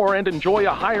 travel more, and enjoy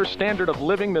a higher standard of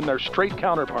living than their straight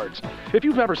counterparts. If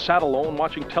you've ever sat alone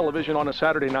watching television on a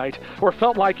Saturday night, or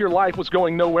felt like your life was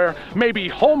going nowhere, maybe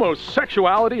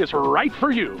homosexuality is right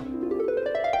for you.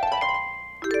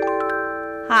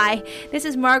 Hi, this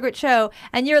is Margaret Cho,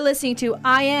 and you're listening to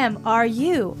I Am Are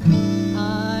You.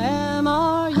 I am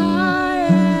are you.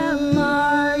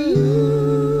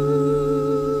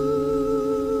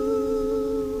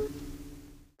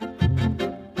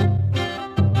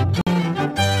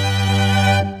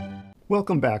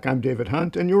 Welcome back. I'm David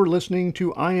Hunt, and you're listening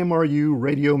to IMRU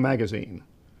Radio Magazine.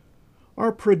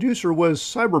 Our producer was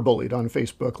cyberbullied on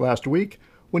Facebook last week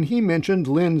when he mentioned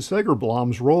Lynn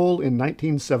Segerblom's role in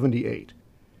 1978.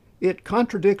 It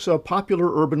contradicts a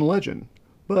popular urban legend,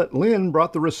 but Lynn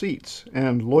brought the receipts,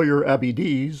 and lawyer Abby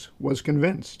Dees was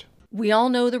convinced. We all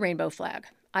know the rainbow flag.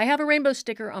 I have a rainbow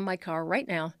sticker on my car right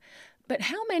now, but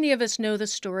how many of us know the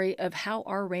story of how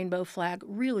our rainbow flag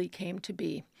really came to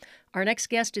be? Our next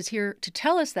guest is here to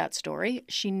tell us that story.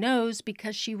 She knows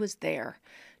because she was there.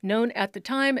 Known at the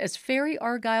time as Fairy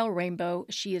Argyle Rainbow,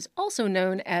 she is also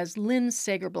known as Lynn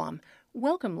Segerblom.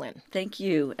 Welcome, Lynn. Thank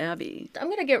you, Abby. I'm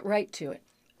going to get right to it.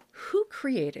 Who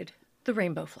created the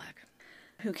rainbow flag?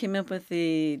 Who came up with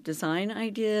the design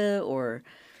idea or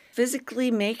physically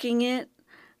making it?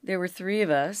 There were 3 of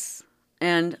us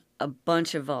and a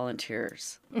bunch of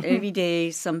volunteers. Every day,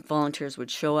 some volunteers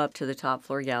would show up to the top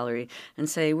floor gallery and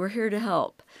say, we're here to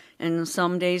help. And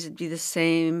some days it'd be the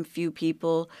same few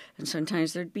people, and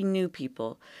sometimes there'd be new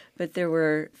people. But there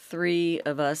were 3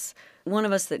 of us, one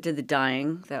of us that did the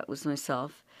dyeing, that was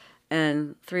myself,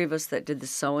 and 3 of us that did the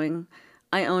sewing.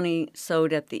 I only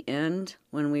sewed at the end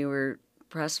when we were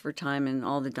pressed for time and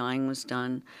all the dyeing was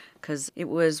done, because it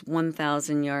was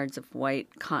 1,000 yards of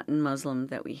white cotton muslin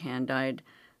that we hand-dyed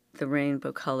the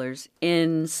rainbow colors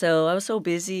in. So I was so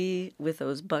busy with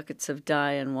those buckets of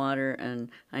dye and water,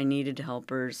 and I needed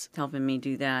helpers helping me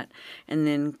do that. And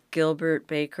then Gilbert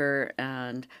Baker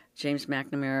and James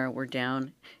McNamara were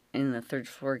down in the 3rd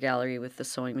floor gallery with the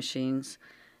sewing machines.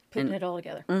 Putting it all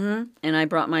together. And I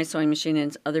brought my sewing machine,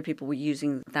 and other people were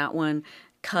using that one,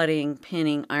 cutting,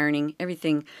 pinning, ironing,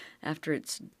 everything after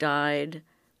it's dyed,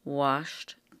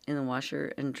 washed in the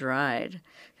washer, and dried.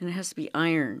 And it has to be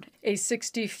ironed. A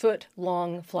 60-foot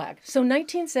long flag. So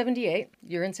 1978,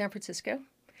 you're in San Francisco.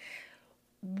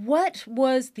 What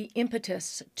was the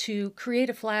impetus to create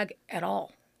a flag at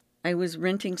all? I was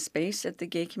renting space at the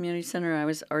Gay Community Center. I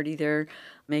was already there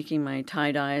making my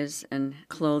tie-dyes and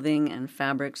clothing and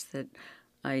fabrics that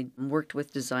I worked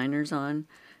with designers on.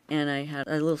 And I had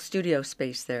a little studio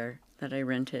space there that I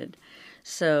rented.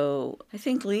 So I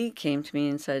think Lee came to me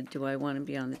and said, do I want to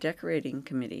be on the decorating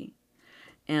committee?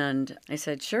 And I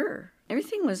said, sure.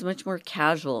 Everything was much more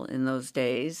casual in those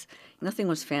days. Nothing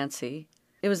was fancy.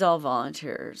 It was all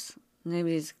volunteers.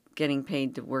 Nobody's getting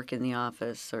paid to work in the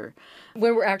office or... We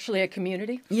were actually a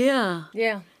community? Yeah.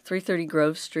 Yeah. 330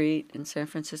 Grove Street in San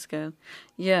Francisco.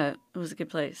 Yeah, it was a good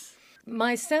place.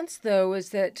 My sense, though,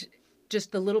 is that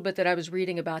just the little bit that I was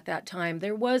reading about that time,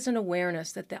 there was an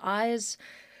awareness that the eyes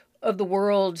of the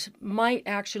world might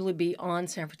actually be on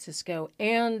San Francisco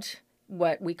and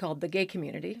what we called the gay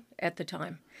community at the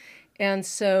time. And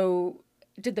so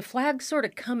did the flag sort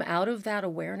of come out of that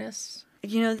awareness?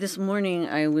 You know, this morning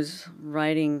I was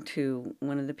writing to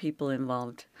one of the people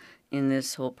involved in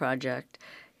this whole project.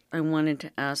 I wanted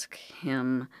to ask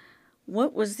him,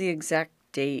 what was the exact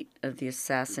date of the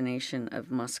assassination of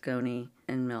Moscone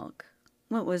and Milk?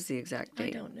 What was the exact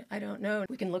date? I don't know.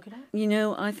 We can look it up. You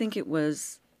know, I think it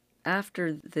was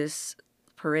after this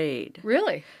parade.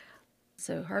 Really?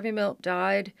 So Harvey Milk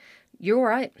died. You're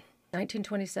right.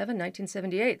 1927,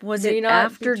 1978. Was it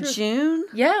after June?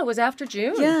 Yeah, it was after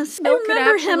June. Yes, I Milk had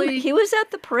remember actually- him. He was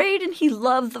at the parade and he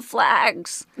loved the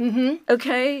flags. Mm-hmm.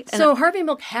 Okay. So Harvey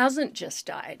Milk hasn't just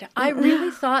died. I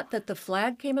really thought that the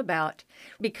flag came about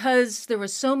because there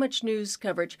was so much news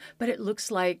coverage, but it looks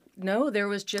like, no, there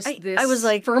was just this I was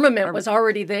like, firmament was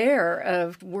already there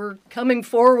of we're coming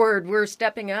forward, we're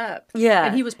stepping up. Yeah.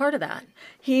 And he was part of that.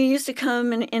 He used to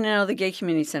come in and out of the Gay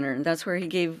Community Center, and that's where he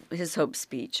gave his hope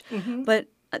speech. Mm-hmm. But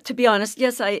to be honest,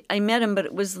 yes, I met him, but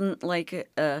it wasn't like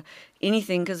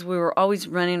anything because we were always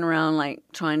running around like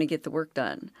trying to get the work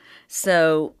done.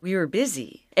 So we were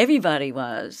busy. Everybody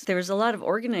was. There was a lot of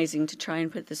organizing to try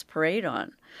and put this parade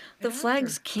on. The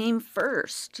flags came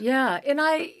first. Yeah, and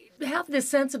I have this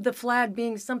sense of the flag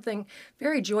being something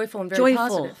very joyful and very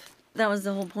positive. That was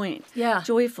the whole point. Yeah.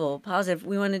 Joyful, positive.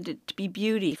 We wanted it to be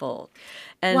beautiful.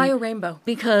 And why a rainbow?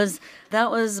 Because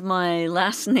that was my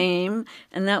last name,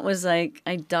 and that was like,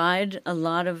 I dyed a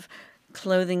lot of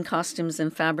clothing, costumes,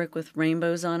 and fabric with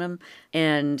rainbows on them,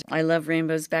 and I loved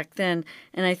rainbows back then.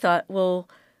 And I thought, well,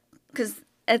 because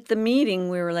at the meeting,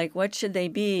 we were like, what should they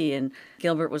be? And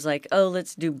Gilbert was like, oh,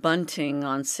 let's do bunting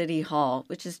on City Hall,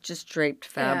 which is just draped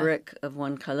fabric of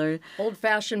one color.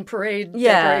 Old-fashioned parade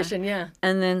decoration, yeah.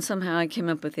 And then somehow I came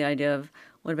up with the idea of,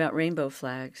 what about rainbow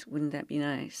flags? Wouldn't that be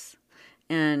nice?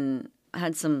 And I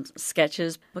had some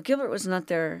sketches, but Gilbert was not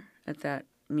there at that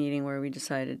meeting where we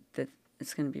decided that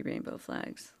it's going to be rainbow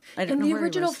flags. I don't know And the where he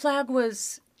original was. flag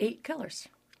was 8 colors.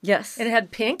 Yes. And it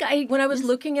had pink. When I was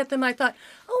looking at them, I thought,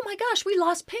 oh my gosh, we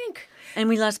lost pink. And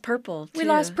we lost purple, too. We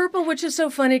lost purple, which is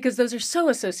so funny because those are so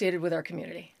associated with our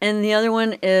community. And the other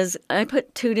one is I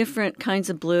put 2 different kinds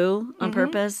of blue on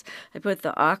purpose. I put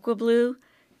the aqua blue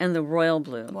and the royal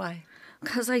blue. Why?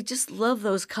 Because I just love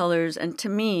those colors. And to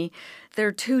me,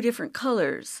 they're 2 different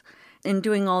colors. In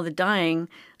doing all the dyeing,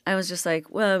 I was just like,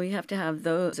 well, we have to have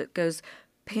those. It goes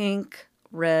pink,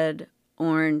 red,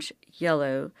 orange,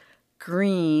 yellow,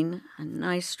 green, a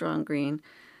nice strong green,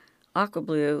 aqua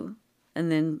blue,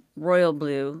 and then royal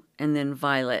blue, and then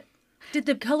violet. Did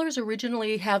the colors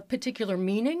originally have particular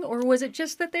meaning, or was it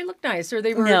just that they looked nice, or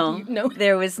they were No,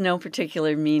 there was no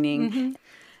particular meaning. Mm-hmm.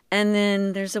 And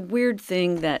then there's a weird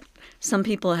thing that some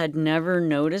people had never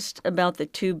noticed about the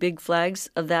 2 big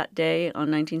flags of that day on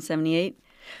 1978.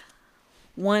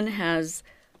 One has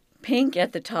pink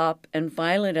at the top and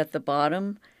violet at the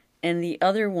bottom, and the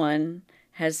other one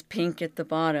has pink at the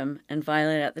bottom and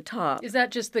violet at the top. Is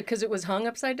that just because it was hung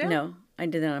upside down? No, I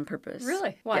did that on purpose.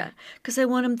 Really? Why? Yeah, because I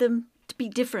wanted them to be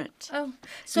different. Oh,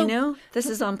 so you know, this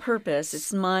is on purpose.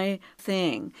 It's my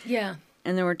thing. Yeah.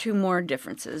 And there were 2 more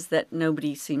differences that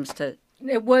nobody seems to.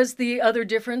 It was the other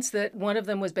difference that one of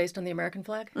them was based on the American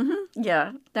flag? Mm-hmm.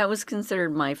 Yeah, that was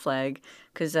considered my flag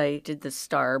because I did the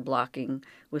star blocking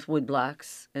with wood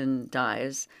blocks and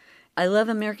dyes. I love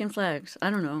American flags. I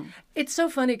don't know. It's so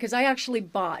funny because I actually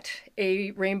bought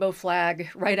a rainbow flag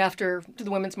right after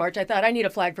the Women's March. I thought I need a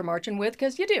flag for marching with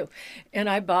because you do. And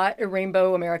I bought a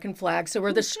rainbow American flag. So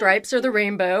where the stripes are the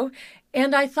rainbow.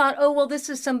 And I thought, oh, well, this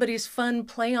is somebody's fun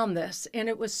play on this. And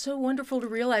it was so wonderful to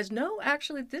realize, no,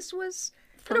 actually, this was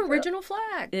an original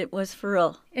flag. It was for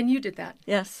real. And you did that.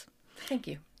 Yes. Thank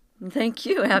you. Thank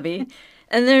you, Abby.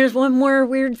 And there's one more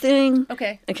weird thing.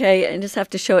 Okay. Okay, I just have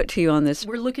to show it to you on this.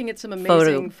 We're looking at some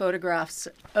amazing photographs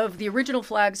of the original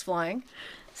flags flying.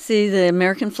 See the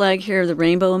American flag here, the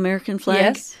rainbow American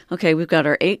flag? Yes. Okay, we've got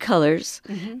our 8 colors.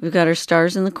 Mm-hmm. We've got our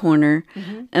stars in the corner.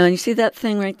 Mm-hmm. And you see that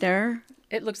thing right there?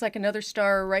 It looks like another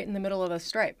star right in the middle of a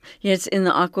stripe. Yeah, it's in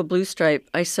the aqua blue stripe.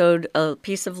 I sewed a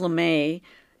piece of lame.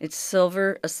 It's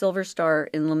silver, a silver star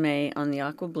in lame on the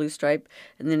aqua blue stripe.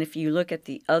 And then if you look at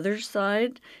the other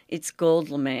side, it's gold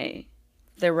lame.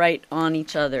 They're right on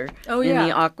each other in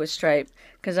the aqua stripe.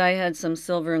 Because I had some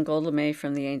silver and gold lame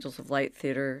from the Angels of Light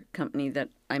Theater company that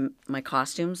my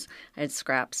costumes, I had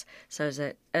scraps. So I was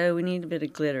like, oh, we need a bit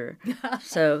of glitter.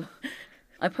 So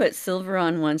I put silver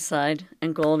on one side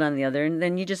and gold on the other. And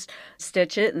then you just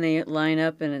stitch it and they line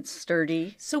up and it's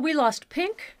sturdy. So we lost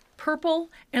pink,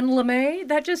 purple, and lame.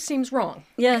 That just seems wrong.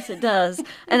 Yes, it does.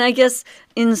 And I guess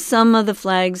in some of the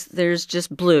flags, there's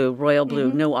just blue, royal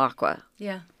blue, no aqua.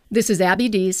 Yeah. This is Abby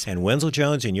Dees. And Wenzel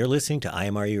Jones, and you're listening to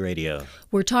IMRU Radio.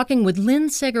 We're talking with Lynn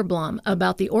Segerblom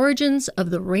about the origins of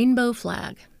the rainbow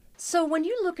flag. So when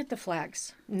you look at the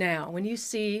flags now, when you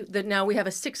see that now we have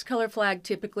a 6-color flag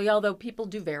typically, although people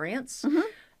do variants,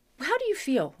 How do you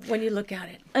feel when you look at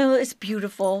it? Oh, it's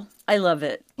beautiful. I love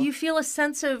it. Do you feel a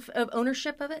sense of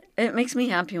ownership of it? It makes me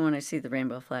happy when I see the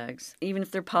rainbow flags. Even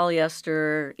if they're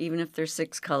polyester, even if they're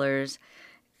 6 colors,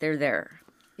 they're there.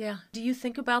 Yeah. Do you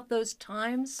think about those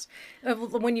times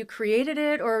of when you created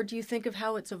it, or do you think of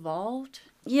how it's evolved?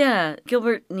 Yeah,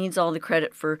 Gilbert needs all the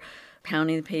credit for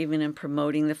pounding the pavement and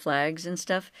promoting the flags and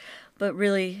stuff. But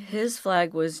really, his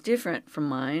flag was different from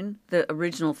mine. The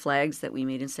original flags that we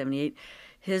made in 78,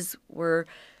 his were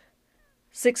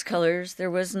 6 colors. There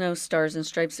was no stars and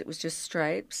stripes. It was just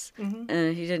stripes.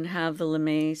 And he didn't have the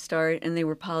lame star, and they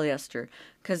were polyester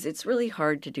because it's really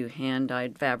hard to do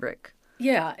hand-dyed fabric.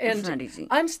 Yeah, and It's not easy.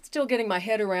 I'm still getting my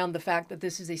head around the fact that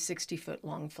this is a 60-foot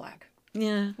long flag.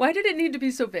 Yeah. Why did it need to be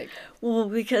so big? Well,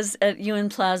 because at UN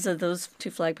Plaza, those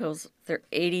 2 flagpoles, they're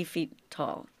 80 feet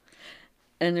tall.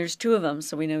 And there's 2 of them,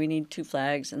 so we know we need 2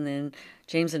 flags. And then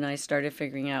James and I started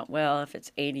figuring out, well, if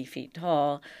it's 80 feet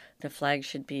tall, the flag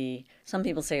should be, some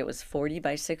people say it was 40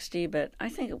 by 60, but I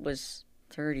think it was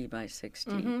 30 by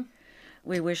 60.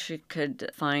 We wish we could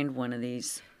find one of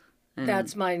these. And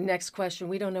That's my next question.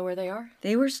 We don't know where they are?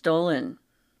 they were stolen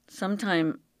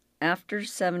sometime after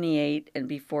 78 and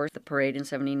before the parade in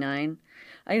 79.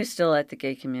 I was still at the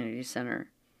Gay Community Center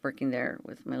working there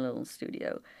with my little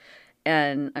studio.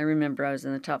 And I remember I was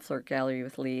in the top floor gallery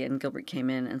with Lee, and Gilbert came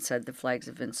in and said the flags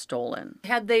have been stolen.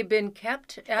 Had they been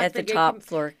kept At the Gay top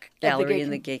floor gallery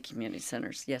in the Gay Gay Community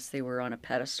Centers. Yes, they were on a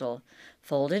pedestal,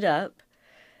 folded up.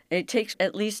 It takes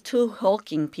at least 2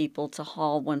 hulking people to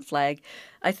haul one flag.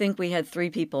 I think we had 3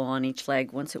 people on each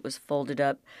flag once it was folded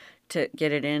up to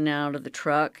get it in and out of the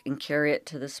truck and carry it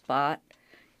to the spot.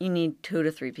 You need 2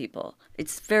 to 3 people.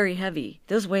 It's very heavy.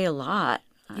 Those weigh a lot.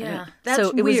 Yeah, So that's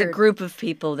it was a weird. group of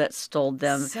people that stole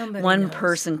them. Somebody One knows.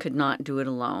 person could not do it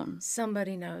alone.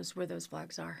 Somebody knows where those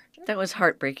flags are. That was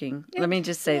heartbreaking. Let me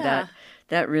just say Yeah. that.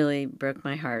 That really broke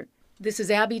my heart. This is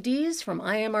Abby Dees from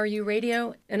IMRU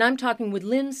Radio, and I'm talking with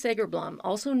Lynn Sagerblom,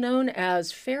 also known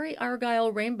as Fairy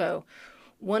Argyle Rainbow,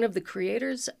 one of the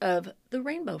creators of the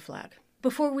rainbow flag.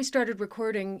 Before we started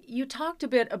recording, you talked a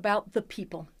bit about the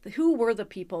people. Who were the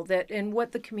people that and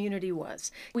what the community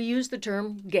was? We used the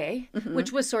term gay,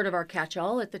 which was sort of our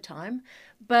catch-all at the time,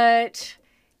 but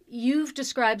you've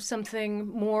described something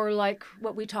more like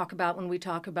what we talk about when we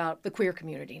talk about the queer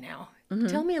community now.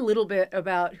 Tell me a little bit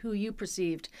about who you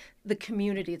perceived the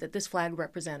community that this flag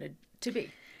represented to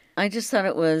be. I just thought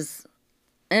it was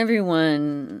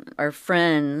everyone, our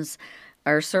friends,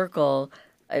 our circle.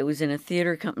 I was in a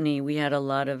theater company. We had a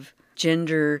lot of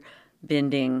gender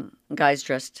bending, guys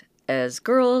dressed as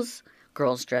girls,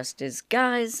 girls dressed as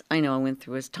guys. I know I went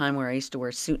through a time where I used to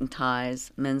wear suit and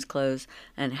ties, men's clothes,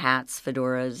 and hats,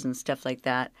 fedoras, and stuff like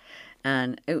that.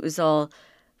 And it was all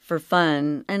for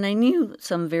fun. And I knew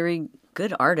some very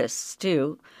good artists,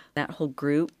 too. That whole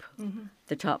group,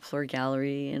 the Top Floor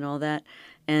Gallery and all that,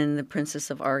 and the Princess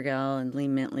of Argyle and Lee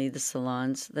Mintley, the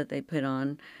salons that they put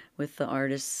on with the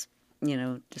artists, you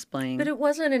know, displaying. But it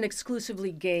wasn't an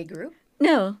exclusively gay group.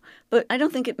 No, but I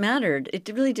don't think it mattered. It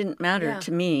really didn't matter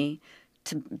to me,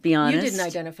 to be honest. You didn't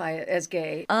identify as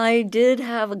gay. I did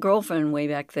have a girlfriend way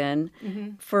back then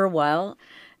for a while,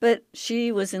 but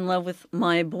she was in love with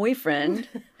my boyfriend,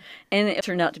 and it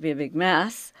turned out to be a big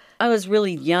mess. I was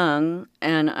really young,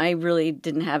 and I really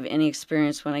didn't have any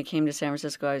experience when I came to San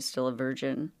Francisco. I was still a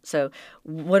virgin. So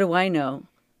what do I know?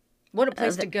 What a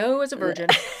place to go as a virgin.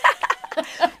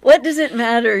 What does it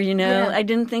matter, you know? Yeah. I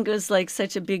didn't think it was like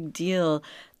such a big deal.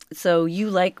 So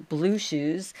you like blue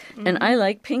shoes, and I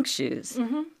like pink shoes.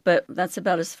 But that's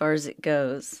about as far as it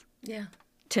goes. Yeah.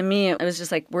 To me, it was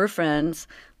just like, we're friends.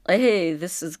 Like, hey,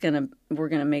 we're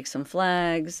gonna make some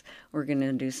flags. We're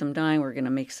gonna do some dyeing. We're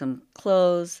gonna make some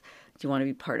clothes. Do you want to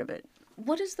be part of it?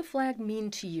 What does the flag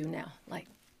mean to you now? Like,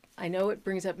 I know it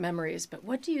brings up memories, but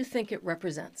what do you think it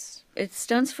represents? It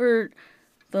stands for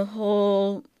the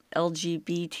whole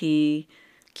LGBTQ,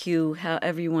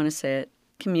 however you want to say it,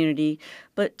 community.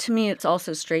 But to me, it's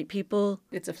also straight people.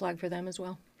 It's a flag for them as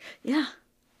well. Yeah.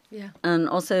 Yeah. And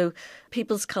also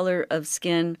people's color of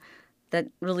skin. That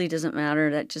really doesn't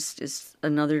matter. That just is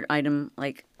another item.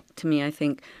 Like, to me, I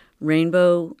think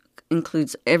rainbow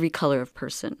includes every color of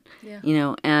person, you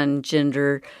know, and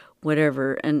gender,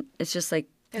 whatever. And it's just like...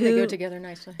 And they go together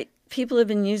nicely. People have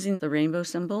been using the rainbow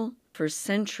symbol for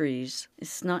centuries.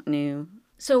 It's not new.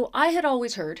 So I had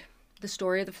always heard the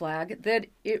story of the flag, that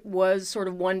it was sort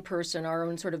of one person, our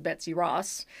own sort of Betsy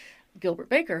Ross, Gilbert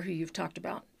Baker, who you've talked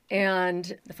about.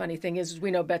 And the funny thing is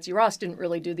we know Betsy Ross didn't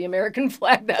really do the American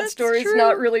flag. That story's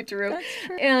not really true.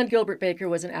 And Gilbert Baker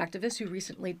was an activist who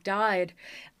recently died.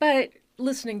 But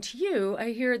listening to you,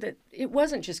 I hear that it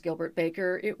wasn't just Gilbert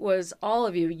Baker. It was all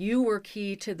of you. You were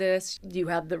key to this. You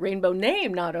had the rainbow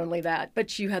name, not only that,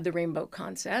 but you had the rainbow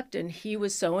concept, and he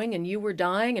was sewing and you were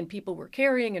dyeing and people were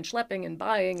carrying and schlepping and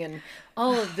buying and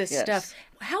all of this Yes. stuff.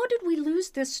 How did we lose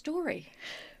this story?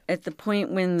 At the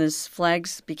point when the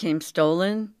flags became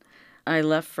stolen, I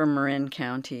left for Marin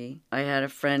County. I had a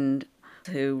friend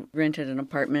who rented an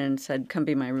apartment and said, come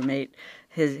be my roommate.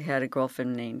 He had a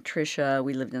girlfriend named Trisha.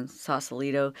 We lived in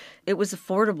Sausalito. It was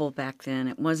affordable back then.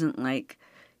 It wasn't like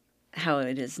how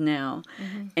it is now.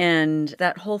 Mm-hmm. And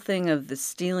that whole thing of the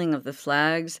stealing of the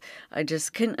flags, I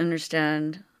just couldn't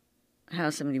understand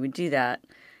how somebody would do that.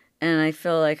 And I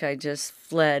feel like I just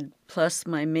fled. Plus,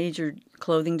 my major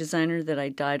clothing designer that I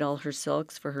dyed all her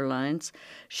silks for her lines,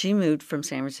 she moved from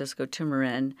San Francisco to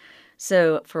Marin.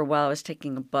 So for a while, I was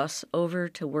taking a bus over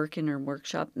to work in her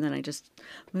workshop, and then I just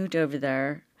moved over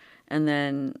there. And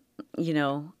then,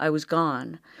 I was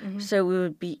gone. Mm-hmm. So it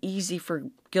would be easy for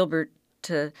Gilbert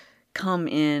to come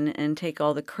in and take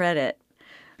all the credit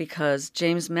because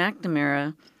James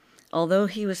McNamara, although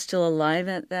he was still alive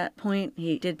at that point,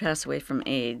 he did pass away from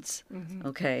AIDS, Mhm.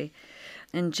 okay?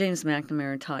 And James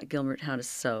McNamara taught Gilbert how to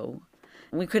sew.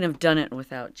 We couldn't have done it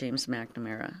without James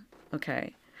McNamara,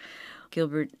 okay?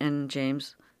 Gilbert and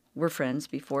James were friends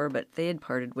before, but they had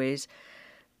parted ways.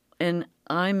 And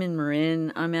I'm in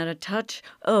Marin. I'm out of touch.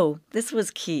 Oh, this was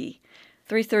key.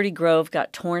 330 Grove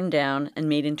got torn down and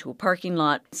made into a parking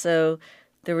lot, so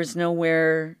there was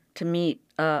nowhere to meet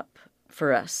up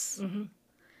for us. Mm-hmm.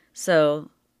 So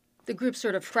the group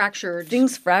sort of fractured.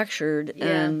 Things fractured,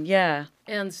 and yeah.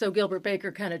 And so Gilbert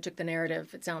Baker kind of took the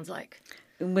narrative, it sounds like.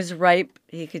 It was ripe.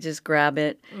 He could just grab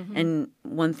it, Mhm. and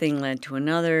one thing led to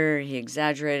another. He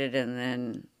exaggerated, and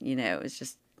then, it was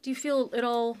just... Do you feel at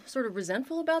all sort of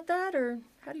resentful about that, or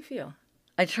how do you feel?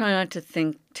 I try not to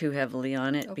think too heavily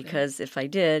on it, because if I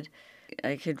did,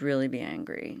 I could really be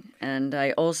angry. And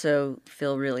I also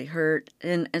feel really hurt,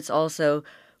 and it's also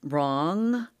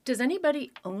wrong. Does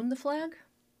anybody own the flag?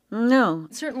 No.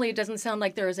 Certainly it doesn't sound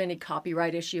like there is any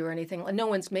copyright issue or anything. No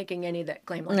one's making any that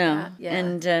claim like No. that. Yeah.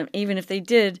 And even if they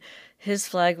did, his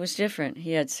flag was different.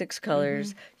 He had 6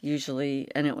 colors, usually,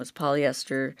 and it was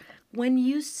polyester. When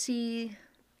you see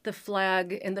the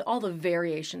flag and all the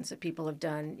variations that people have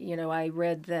done, I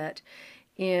read that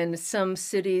in some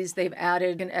cities, they've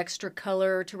added an extra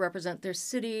color to represent their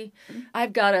city.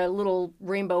 I've got a little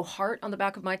rainbow heart on the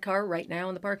back of my car right now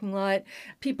in the parking lot.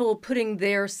 People putting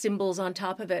their symbols on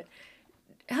top of it.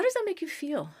 How does that make you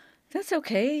feel? That's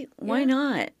okay. Why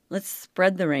not? Let's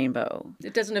spread the rainbow.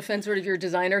 It doesn't offend sort of your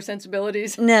designer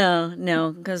sensibilities?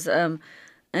 No, because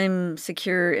I'm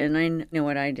secure and I know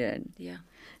what I did. Yeah.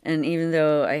 And even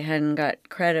though I hadn't got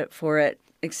credit for it,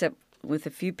 except with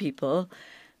a few people,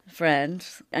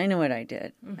 friends, I know what I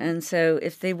did. Mm-hmm. And so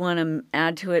if they want to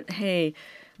add to it, hey,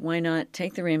 why not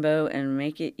take the rainbow and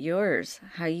make it yours,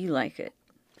 how you like it?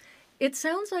 It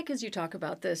sounds like, as you talk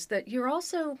about this, that you're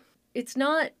also, it's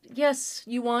not, yes,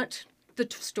 you want the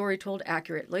story told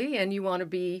accurately and you want to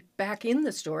be back in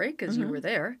the story because you were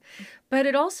there, but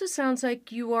it also sounds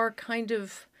like you are kind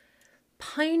of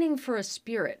pining for a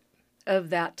spirit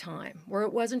of that time where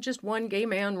it wasn't just one gay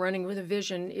man running with a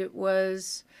vision, it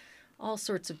was all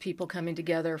sorts of people coming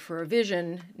together for a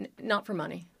vision, not for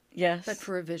money. Yes. But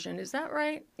for a vision. Is that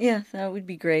right? Yeah, that would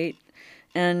be great.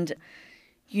 And,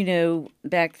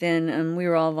 back then we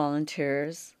were all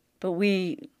volunteers, but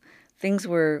we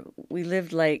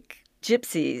lived like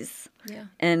gypsies. Yeah.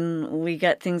 And we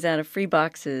got things out of free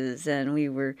boxes, and we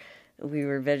were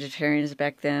vegetarians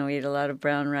back then. We ate a lot of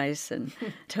brown rice and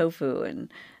tofu,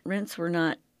 and rents were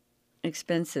not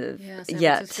expensive Yeah, San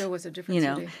yet. Francisco was a different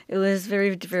city. It was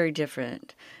very, very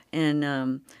different.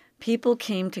 And people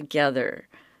came together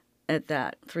at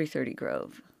that 330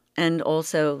 Grove. And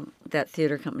also that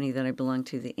theater company that I belonged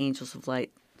to, the Angels of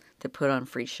Light, that put on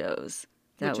free shows.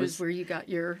 Which is where you got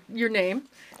your name,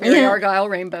 Mary Argyle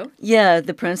Rainbow. Yeah,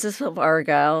 the Princess of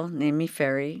Argyle named me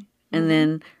Fairy. And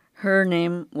then her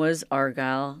name was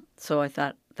Argyle. So I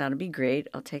thought, that'd be great.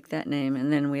 I'll take that name.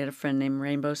 And then we had a friend named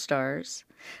Rainbow Stars.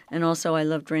 And also I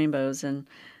loved rainbows, and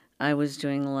I was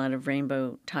doing a lot of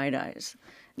rainbow tie-dyes.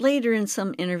 Later in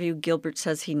some interview, Gilbert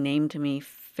says he named me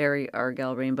Fairy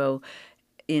Argyle Rainbow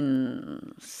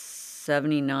in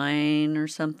 79 or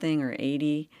something, or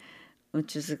 80,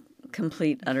 which is a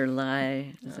complete, utter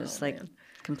lie. It's just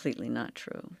completely not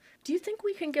true. Do you think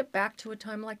we can get back to a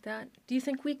time like that? Do you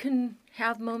think we can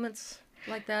have moments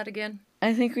like that again?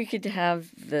 I think we could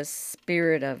have the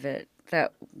spirit of it,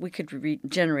 that we could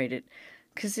regenerate it.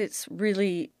 Because it's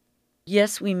really,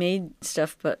 yes, we made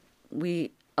stuff, but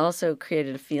we also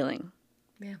created a feeling.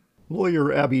 Yeah.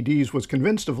 Lawyer Abby Dees was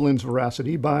convinced of Lynn's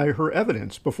veracity by her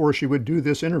evidence before she would do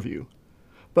this interview.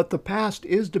 But the past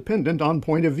is dependent on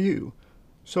point of view.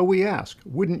 So we ask,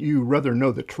 wouldn't you rather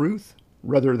know the truth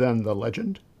rather than the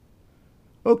legend?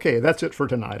 Okay, that's it for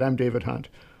tonight. I'm David Hunt.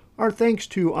 Our thanks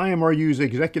to IMRU's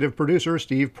executive producer,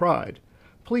 Steve Pride.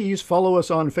 Please follow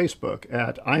us on Facebook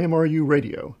at IMRU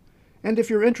Radio. And if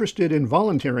you're interested in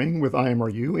volunteering with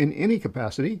IMRU in any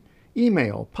capacity,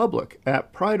 email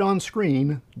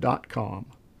public@prideonscreen.com.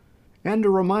 And a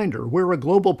reminder, we're a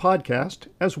global podcast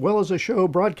as well as a show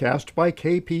broadcast by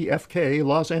KPFK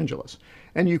Los Angeles,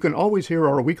 and you can always hear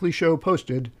our weekly show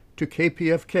posted to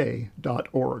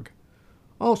kpfk.org.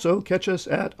 Also, catch us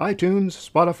at iTunes,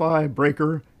 Spotify,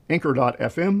 Breaker,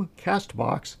 Anchor.fm,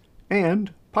 CastBox,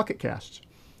 and Pocket Casts.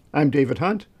 I'm David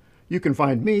Hunt. You can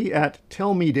find me at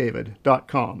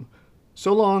tellmedavid.com.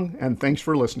 So long, and thanks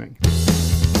for listening.